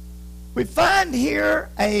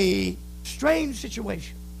a strange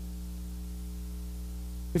situation.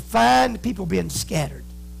 We find people being scattered.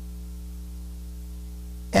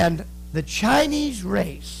 And the Chinese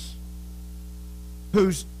race,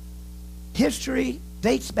 whose history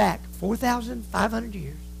dates back 4,500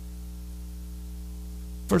 years,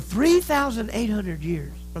 for 3,800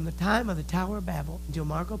 years, from the time of the Tower of Babel until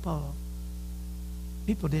Marco Polo,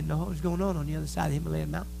 people didn't know what was going on the other side of the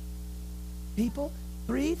Himalayan mountain. People,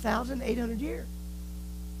 3,800 years.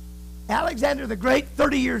 Alexander the Great,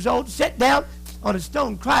 30 years old, sat down on a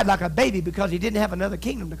stone, cried like a baby because he didn't have another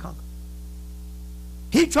kingdom to conquer.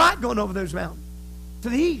 He tried going over those mountains to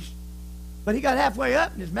the east, but he got halfway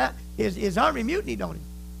up and his army mutinied on him.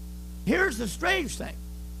 Here's the strange thing.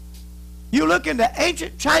 You look into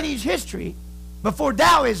ancient Chinese history before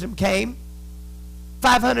Taoism came,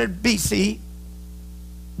 500 BC,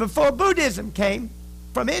 before Buddhism came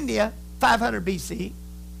from India, 500 BC,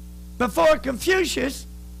 before Confucius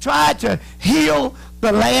tried to heal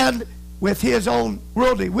the land with his own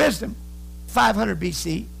worldly wisdom, 500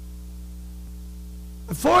 BC.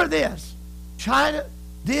 Before this, China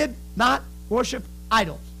did not worship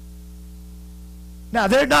idols. Now,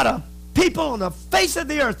 there's not a people on the face of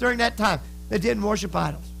the earth during that time that didn't worship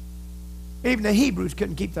idols. Even the Hebrews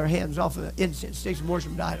couldn't keep their hands off of the incense sticks and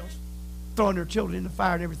worship idols, throwing their children in the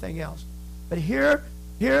fire and everything else. But here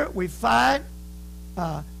we find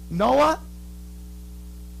Noah.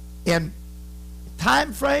 In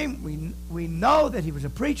time frame, we know that he was a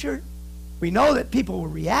preacher. We know that people were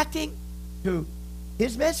reacting to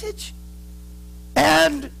his message.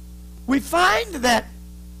 And we find that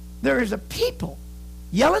there is a people,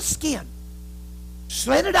 yellow skin,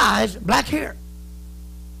 slanted eyes, black hair,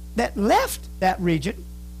 that left that region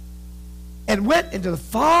and went into the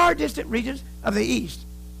far distant regions of the east.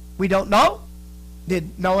 We don't know.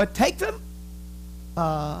 Did Noah take them?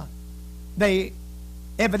 They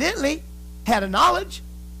evidently had a knowledge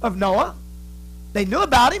of Noah. They knew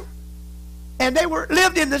about him, and they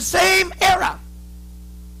lived in the same era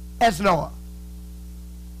as Noah.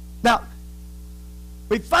 Now,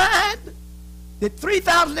 we find that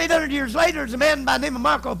 3,800 years later, there's a man by the name of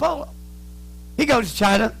Marco Polo. He goes to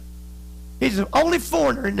China. He's the only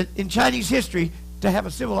foreigner in Chinese history to have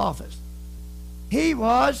a civil office. He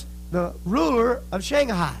was the ruler of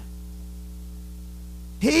Shanghai.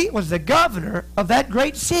 He was the governor of that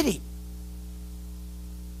great city.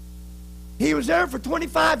 He was there for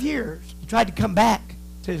 25 years. He tried to come back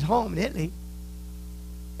to his home in Italy,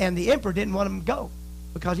 and the emperor didn't want him to go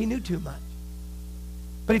because he knew too much.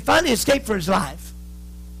 But he finally escaped for his life.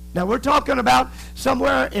 Now we're talking about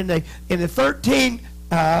somewhere in the 13th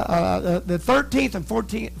and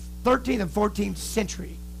 14th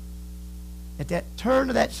century. At that turn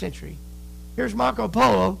of that century, here's Marco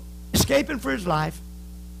Polo escaping for his life.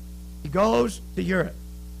 He goes to Europe.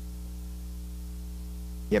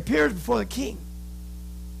 He appears before the king.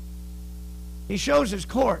 He shows his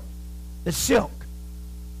court the silk.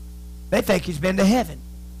 They think he's been to heaven.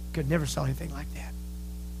 Could never saw anything like that.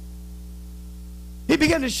 He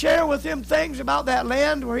began to share with them things about that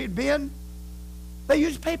land where he'd been. They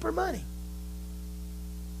used paper money.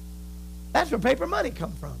 That's where paper money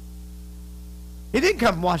come from. It didn't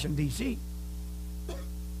come from Washington, D.C.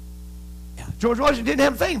 George Washington didn't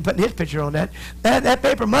have a thing putting his picture on that. That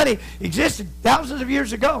paper money existed thousands of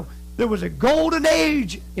years ago. There was a golden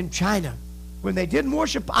age in China when they didn't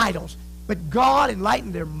worship idols, but God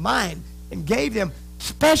enlightened their mind and gave them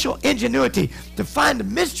special ingenuity to find the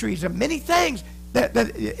mysteries of many things that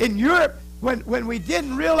in Europe, when we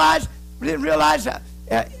didn't realize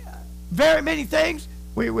very many things.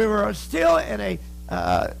 We were still in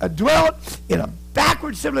dwelt in a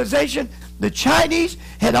backward civilization. The Chinese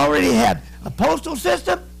had already had a postal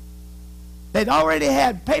system. They'd already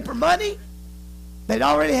had paper money. They'd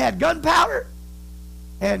already had gunpowder.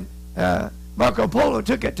 And Marco Polo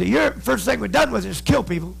took it to Europe. First thing we done was just kill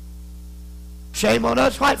people. Shame on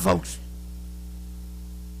us white folks.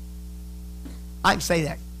 I can say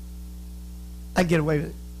that. I can get away with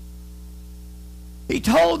it. He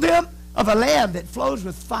told them of a land that flows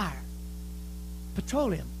with fire,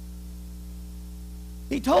 petroleum.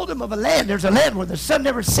 He told them of a land. There's a land where the sun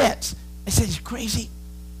never sets. They said, he's crazy.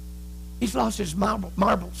 He's lost his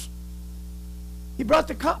marbles. He brought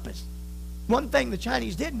the compass. One thing the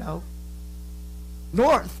Chinese did know,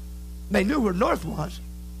 north, they knew where north was,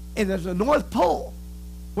 and there's a North Pole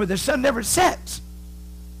where the sun never sets.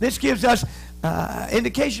 This gives us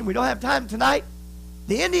indication. We don't have time tonight.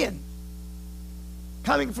 The Indian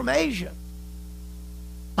coming from Asia.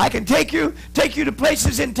 I can take you to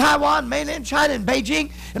places in Taiwan, mainland China, and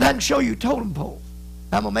Beijing, and I can show you totem poles.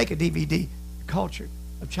 I'm going to make a DVD, The Culture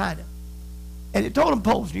of China. And the totem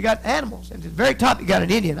poles, you got animals. And at the very top, you got an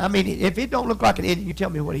Indian. I mean, if it don't look like an Indian, you tell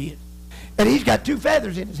me what he is. And he's got 2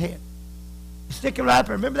 feathers in his head. He's sticking right up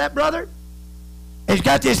there. Remember that, brother? And he's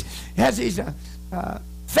got this, has these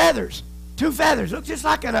feathers, 2 feathers. Looks just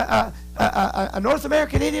like a North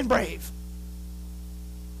American Indian brave.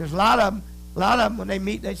 There's a lot of them, when they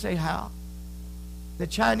meet, they say, how. The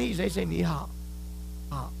Chinese, they say, ni hao.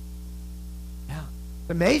 How. Yeah. It's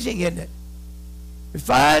amazing, isn't it? We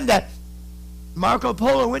find that Marco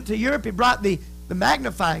Polo went to Europe. He brought the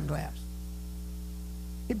magnifying glass.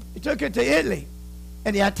 He took it to Italy.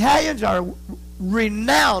 And the Italians are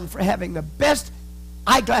renowned for having the best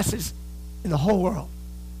eyeglasses in the whole world.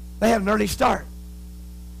 They had an early start.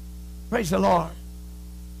 Praise the Lord.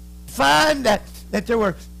 Find that there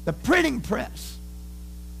were the printing press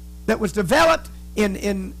that was developed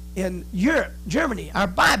in Europe, Germany. Our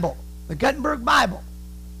Bible, the Gutenberg Bible,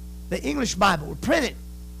 the English Bible, were printed.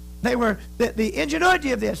 They were the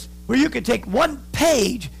ingenuity of this, where you could take 1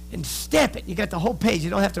 page and stamp it. You got the whole page. You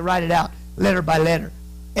don't have to write it out letter by letter.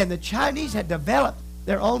 And the Chinese had developed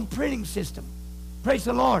their own printing system. Praise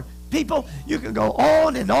the Lord. People, you can go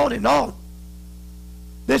on and on and on.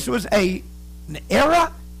 This was an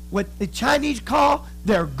era what the Chinese call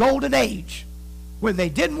their golden age. When they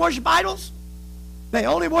didn't worship idols, they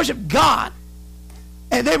only worshiped God.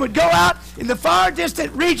 And they would go out in the far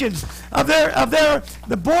distant regions of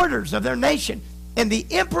the borders of their nation. And the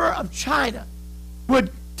emperor of China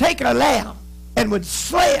would take a lamb and would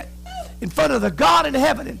slay it in front of the God in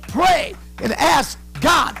heaven and pray and ask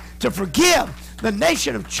God to forgive the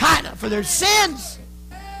nation of China for their sins.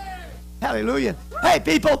 Hallelujah. Hey,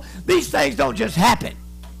 people, these things don't just happen.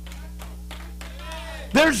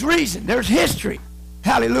 There's reason. There's history.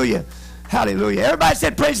 Hallelujah. Hallelujah. Everybody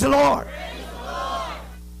said, praise the Lord. Praise the Lord.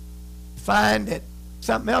 Find that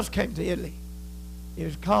something else came to Italy. It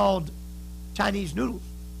was called Chinese noodles.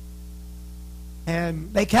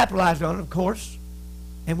 And they capitalized on it, of course.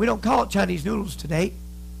 And we don't call it Chinese noodles today.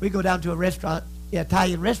 We go down to a restaurant, an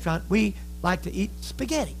Italian restaurant. We like to eat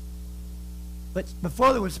spaghetti. But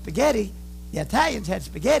before there was spaghetti, the Italians had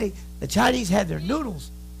spaghetti. The Chinese had their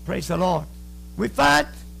noodles. Praise the Lord. We find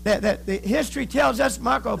that the history tells us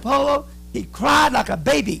Marco Polo, he cried like a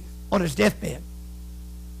baby on his deathbed.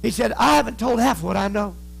 He said, I haven't told half what I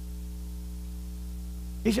know.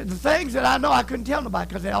 He said, the things that I know I couldn't tell nobody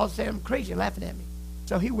because they all said I'm crazy, laughing at me.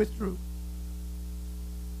 So he withdrew.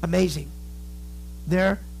 Amazing.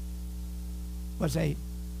 There was a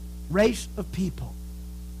race of people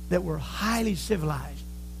that were highly civilized.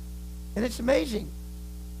 And it's amazing.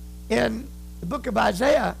 In the book of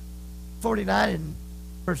Isaiah 49 and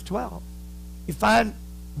verse 12, you find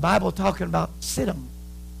the Bible talking about Siddim.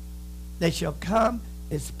 They shall come.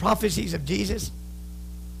 It's prophecies of Jesus.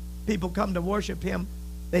 People come to worship him.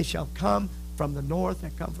 They shall come from the north, they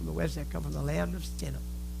come from the west, they come from the land of Siddim.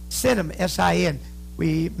 Siddim, S-I-N.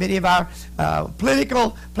 Many of our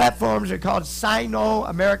political platforms are called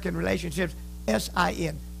Sino-American relationships,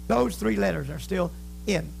 S-I-N. Those 3 letters are still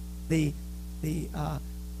in in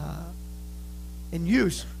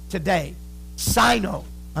use today.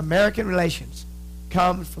 Sino-American relations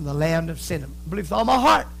comes from the land of Siddim. I believe with all my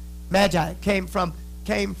heart, Magi came from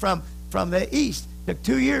the east. Took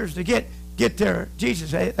 2 years to get there.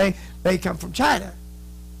 Jesus, they come from China.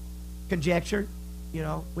 Conjecture,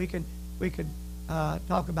 we could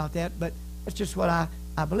talk about that, but that's just what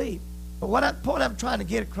I believe. But what point I'm trying to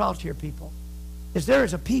get across here, people, is there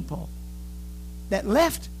is a people that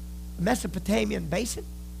left the Mesopotamian basin.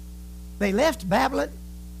 They left Babylon,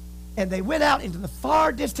 and they went out into the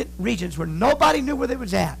far distant regions where nobody knew where they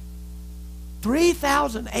was at.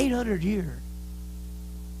 3,800 years.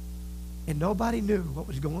 And nobody knew what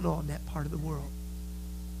was going on in that part of the world.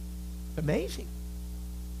 Amazing.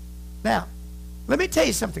 Now, let me tell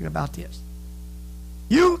you something about this.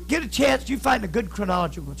 You get a chance, you find a good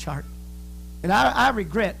chronological chart. And I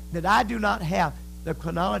regret that I do not have the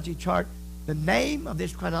chronology chart, the name of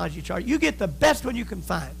this chronology chart. You get the best one you can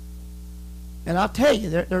find. And I'll tell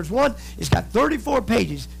you, there's one, it's got 34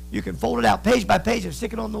 pages. You can fold it out page by page and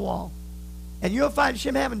stick it on the wall. And you'll find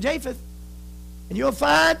Shem, Ham, and Japheth. And you'll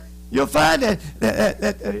find You'll find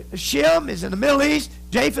that Shem is in the Middle East,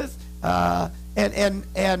 Japheth, and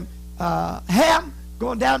Ham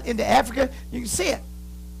going down into Africa. You can see it.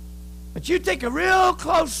 But you take a real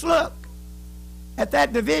close look at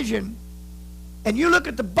that division, and you look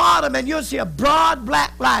at the bottom, and you'll see a broad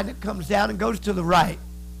black line that comes down and goes to the right.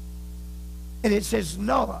 And it says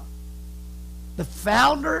Noah, the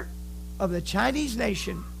founder of the Chinese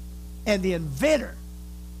nation and the inventor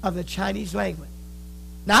of the Chinese language.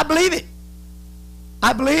 Now, I believe it.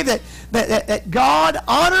 I believe that God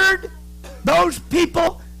honored those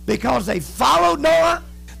people because they followed Noah.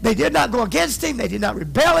 They did not go against him. They did not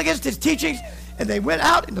rebel against his teachings. And they went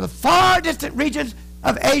out into the far distant regions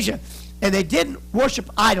of Asia. And they didn't worship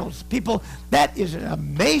idols. People, that is an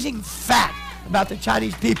amazing fact about the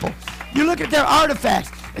Chinese people. You look at their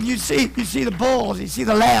artifacts, and you see the bulls, you see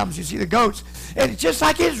the lambs, you see the goats. And it's just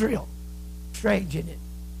like Israel. Strange, isn't it?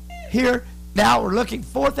 Here, now we're looking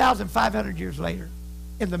 4,500 years later,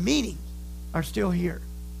 and the meanings are still here.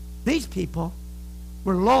 These people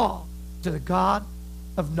were loyal to the God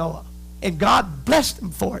of Noah, and God blessed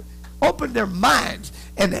them for it, opened their minds,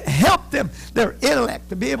 and helped them, their intellect,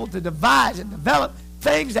 to be able to devise and develop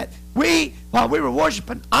things that while we were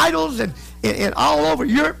worshiping idols and all over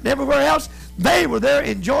Europe and everywhere else, they were there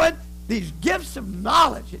enjoying these gifts of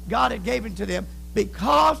knowledge that God had given to them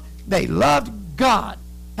because they loved God.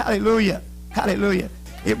 Hallelujah. Hallelujah.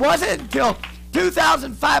 It wasn't until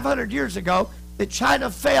 2,500 years ago that China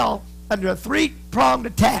fell under a three-pronged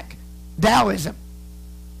attack: Taoism,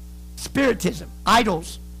 Spiritism,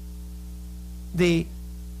 idols, the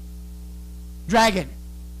dragon,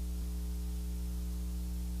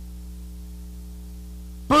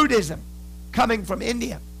 Buddhism coming from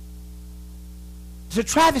India. It's a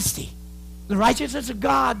travesty. The righteousness of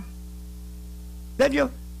God. Then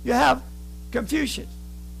you have Confucius.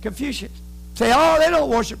 Say, oh, they don't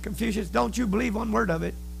worship Confucius. Don't you believe one word of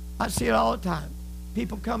it. I see it all the time.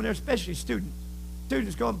 People come there, especially students.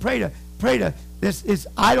 Students go and pray to this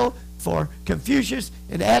idol for Confucius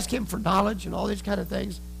and ask him for knowledge and all these kind of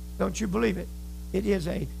things. Don't you believe it? It is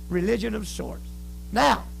a religion of sorts.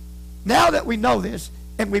 Now that we know this,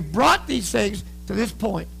 and we brought these things to this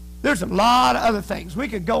point, there's a lot of other things. We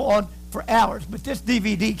could go on for hours, but this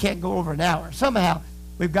DVD can't go over an hour. Somehow,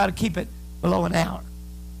 we've got to keep it below an hour.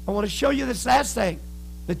 I want to show you this last thing.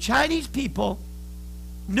 The Chinese people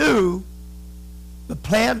knew the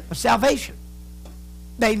plan of salvation.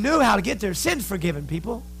 They knew how to get their sins forgiven,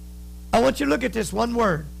 people. I want you to look at this one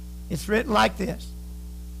word. It's written like this.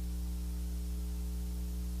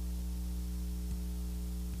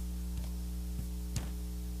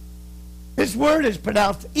 This word is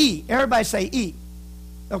pronounced E. Everybody say E.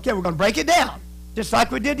 Okay, we're going to break it down, just like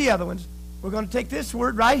we did the other ones. We're going to take this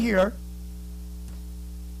word right here.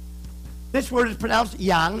 This word is pronounced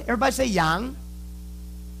yang. Everybody say yang.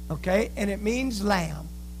 Okay, and it means lamb.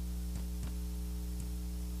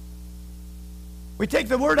 We take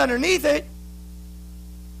the word underneath it,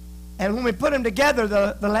 and when we put them together,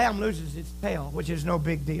 the lamb loses its tail, which is no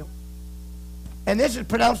big deal. And this is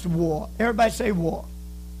pronounced war. Everybody say war.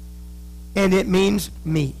 And it means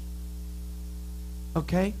me.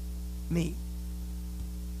 Okay? Me.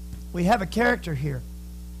 We have a character here.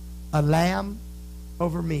 A lamb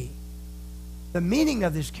over me. The meaning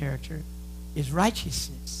of this character is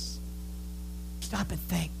righteousness. Stop and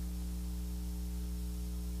think.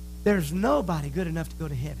 There's nobody good enough to go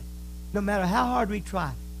to heaven. No matter how hard we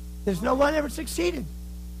try. There's no one ever succeeded.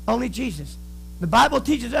 Only Jesus. The Bible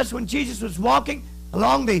teaches us when Jesus was walking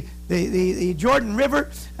along the Jordan River,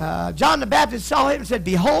 John the Baptist saw him and said,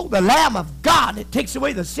 "Behold, the Lamb of God that takes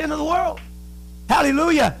away the sin of the world."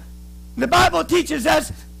 Hallelujah. And the Bible teaches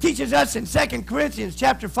us in 2 Corinthians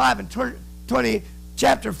chapter 5 and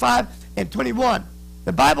 21.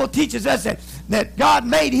 The Bible teaches us that God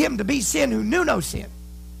made him to be sin who knew no sin.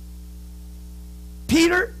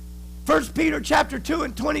 Peter, 1 Peter chapter 2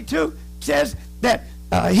 and 22 says that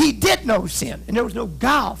he did no sin, and there was no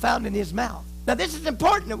guile found in his mouth. Now this is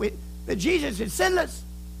important that Jesus is sinless.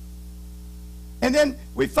 And then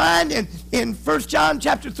we find in 1 John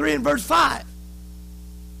chapter 3 and verse 5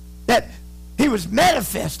 that he was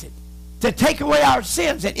manifested to take away our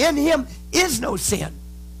sins, and in him is no sin.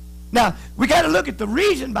 Now, we got to look at the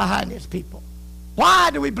reason behind this, people.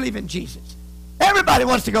 Why do we believe in Jesus? Everybody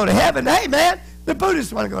wants to go to heaven. Hey, man, the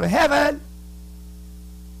Buddhists want to go to heaven.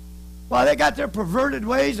 Well, they got their perverted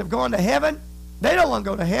ways of going to heaven. They don't want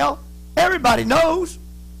to go to hell. Everybody knows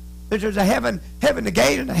that there's a heaven to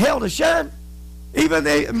gain and a hell to shun. Even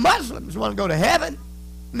the Muslims want to go to heaven,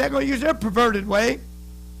 and they're going to use their perverted way,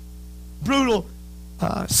 brutal,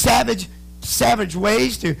 savage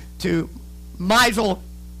ways to misle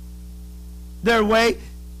their way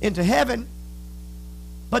into heaven.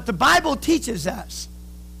 But the Bible teaches us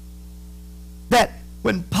that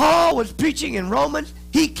when Paul was preaching in Romans,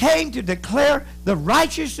 he came to declare the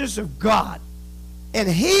righteousness of God. And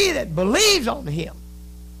he that believes on him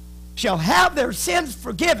shall have their sins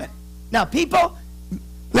forgiven. Now, people,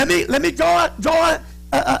 let me draw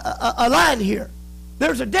a line here.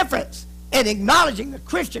 There's a difference in acknowledging the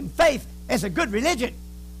Christian faith as a good religion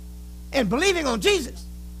and believing on Jesus.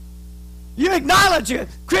 You acknowledge a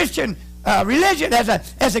Christian religion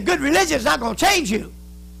as a good religion, it's not going to change you.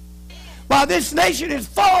 While this nation is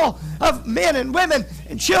full of men and women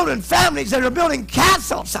and children, families that are building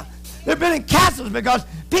castles. They're building castles because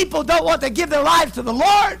people don't want to give their lives to the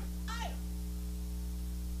Lord.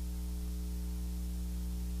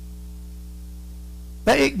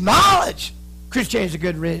 They acknowledge Christianity is a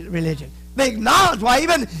good religion. They acknowledge why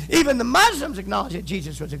even the Muslims acknowledge that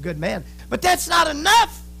Jesus was a good man. But that's not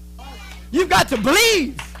enough. You've got to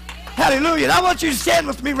believe. Hallelujah. And I want you to stand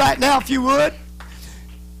with me right now if you would.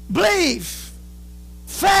 Belief,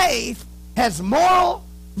 faith has moral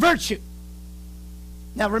virtue.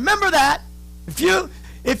 Now remember that. If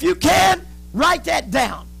you can, write that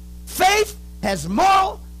down. Faith has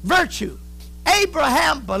moral virtue.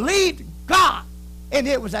 Abraham believed God, and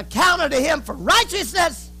it was accounted to him for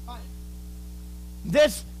righteousness.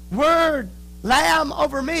 This word, lamb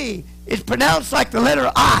over me, is pronounced like the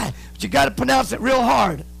letter I, but you got to pronounce it real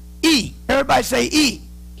hard. E. Everybody say E.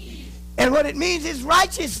 And what it means is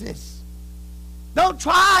righteousness. Don't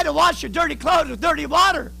try to wash your dirty clothes with dirty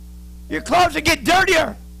water. Your clothes will get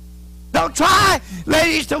dirtier. Don't try,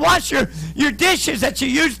 ladies, to wash your dishes that you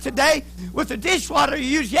used today with the dishwater you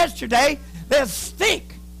used yesterday. They'll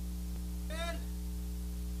stink.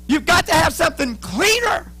 You've got to have something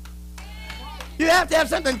cleaner. You have to have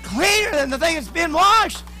something cleaner than the thing that's been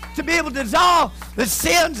washed to be able to dissolve the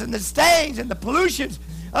sins and the stains and the pollutions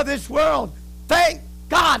of this world. Thank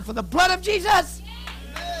God for the blood of Jesus.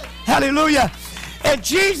 Hallelujah. And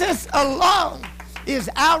Jesus alone is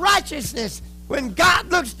our righteousness. When God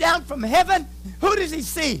looks down from heaven, who does he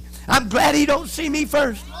see? I'm glad he don't see me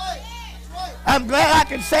first. I'm glad I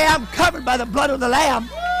can say I'm covered by the blood of the Lamb.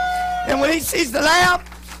 And when he sees the Lamb,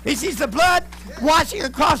 he sees the blood washing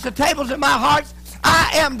across the tables of my heart. I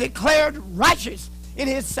am declared righteous in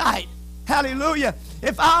his sight. Hallelujah.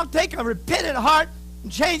 If I'll take a repentant heart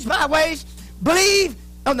and change my ways, believe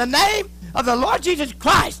on the name of the Lord Jesus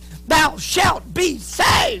Christ, thou shalt be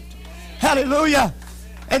saved. Hallelujah.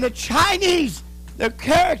 And the Chinese, their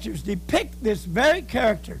characters depict this very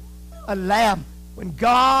character, a lamb. When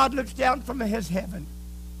God looks down from his heaven,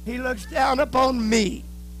 he looks down upon me.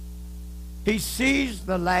 He sees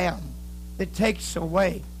the lamb that takes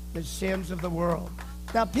away the sins of the world.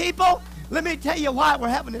 Now, people, let me tell you why we're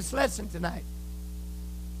having this lesson tonight.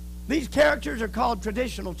 These characters are called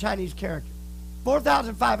traditional Chinese characters.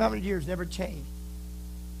 4,500 years, never changed.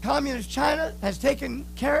 Communist China has taken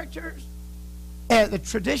characters, and the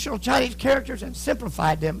traditional Chinese characters, and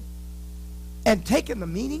simplified them, and taken the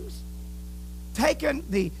meanings, taken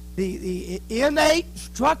the innate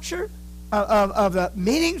structure of the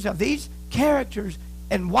meanings of these characters,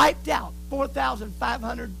 and wiped out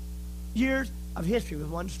 4,500 years of history with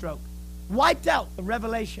one stroke. Wiped out the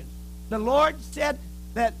revelation. The Lord said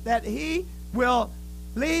that he will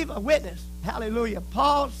leave a witness. Hallelujah.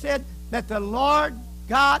 Paul said that the Lord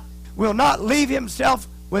God will not leave himself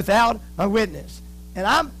without a witness. And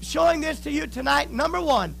I'm showing this to you tonight, number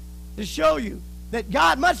one, to show you that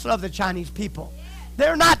God must love the Chinese people.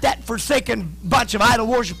 They're not that forsaken bunch of idol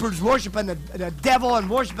worshipers worshiping the devil and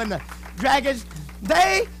worshiping the dragons.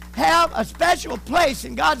 They have a special place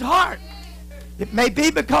in God's heart. It may be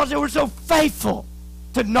because they were so faithful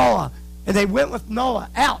to Noah, and they went with Noah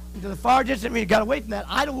out into the far distant region, got away from that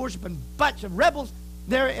idol worshiping bunch of rebels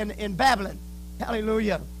there in Babylon.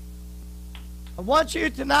 Hallelujah. I want you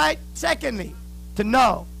tonight, secondly, to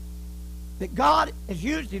know that God has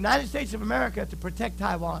used the United States of America to protect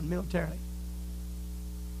Taiwan militarily.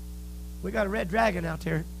 We got a red dragon out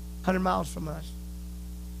there 100 miles from us.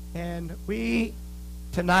 And we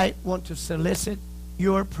tonight want to solicit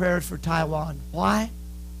your prayers for Taiwan. Why?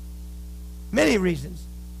 Many reasons.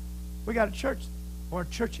 We got a church, or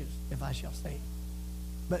churches, if I shall say.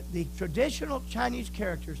 But the traditional Chinese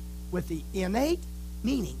characters with the innate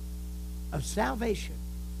meaning of salvation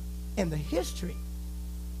and the history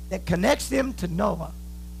that connects them to Noah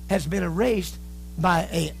has been erased by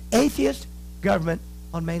an atheist government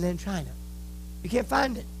on mainland China. You can't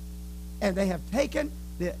find it. And they have taken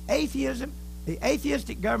the atheism, the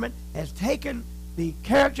atheistic government has taken the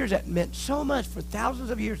characters that meant so much for thousands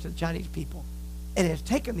of years to the Chinese people, and has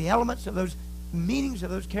taken the elements of those meanings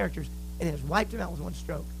of those characters and has wiped them out with one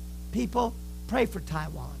stroke. People, pray for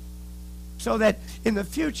Taiwan so that in the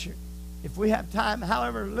future, if we have time,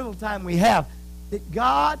 however little time we have, that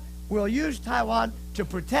God will use Taiwan to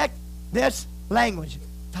protect this language.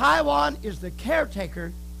 Taiwan is the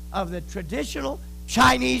caretaker of the traditional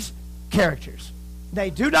Chinese characters. They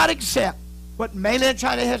do not accept what mainland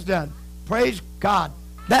China has done. Praise God.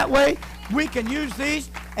 That way, we can use these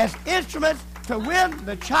as instruments to win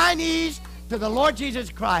the Chinese to the Lord Jesus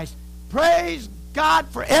Christ. Praise God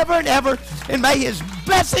forever and ever, and may his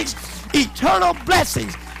blessings, eternal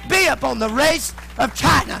blessings, be upon the race of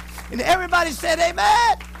China. And everybody said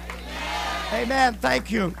amen. Amen. Amen.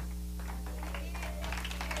 Thank you.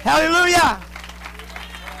 Hallelujah.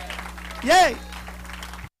 Yay.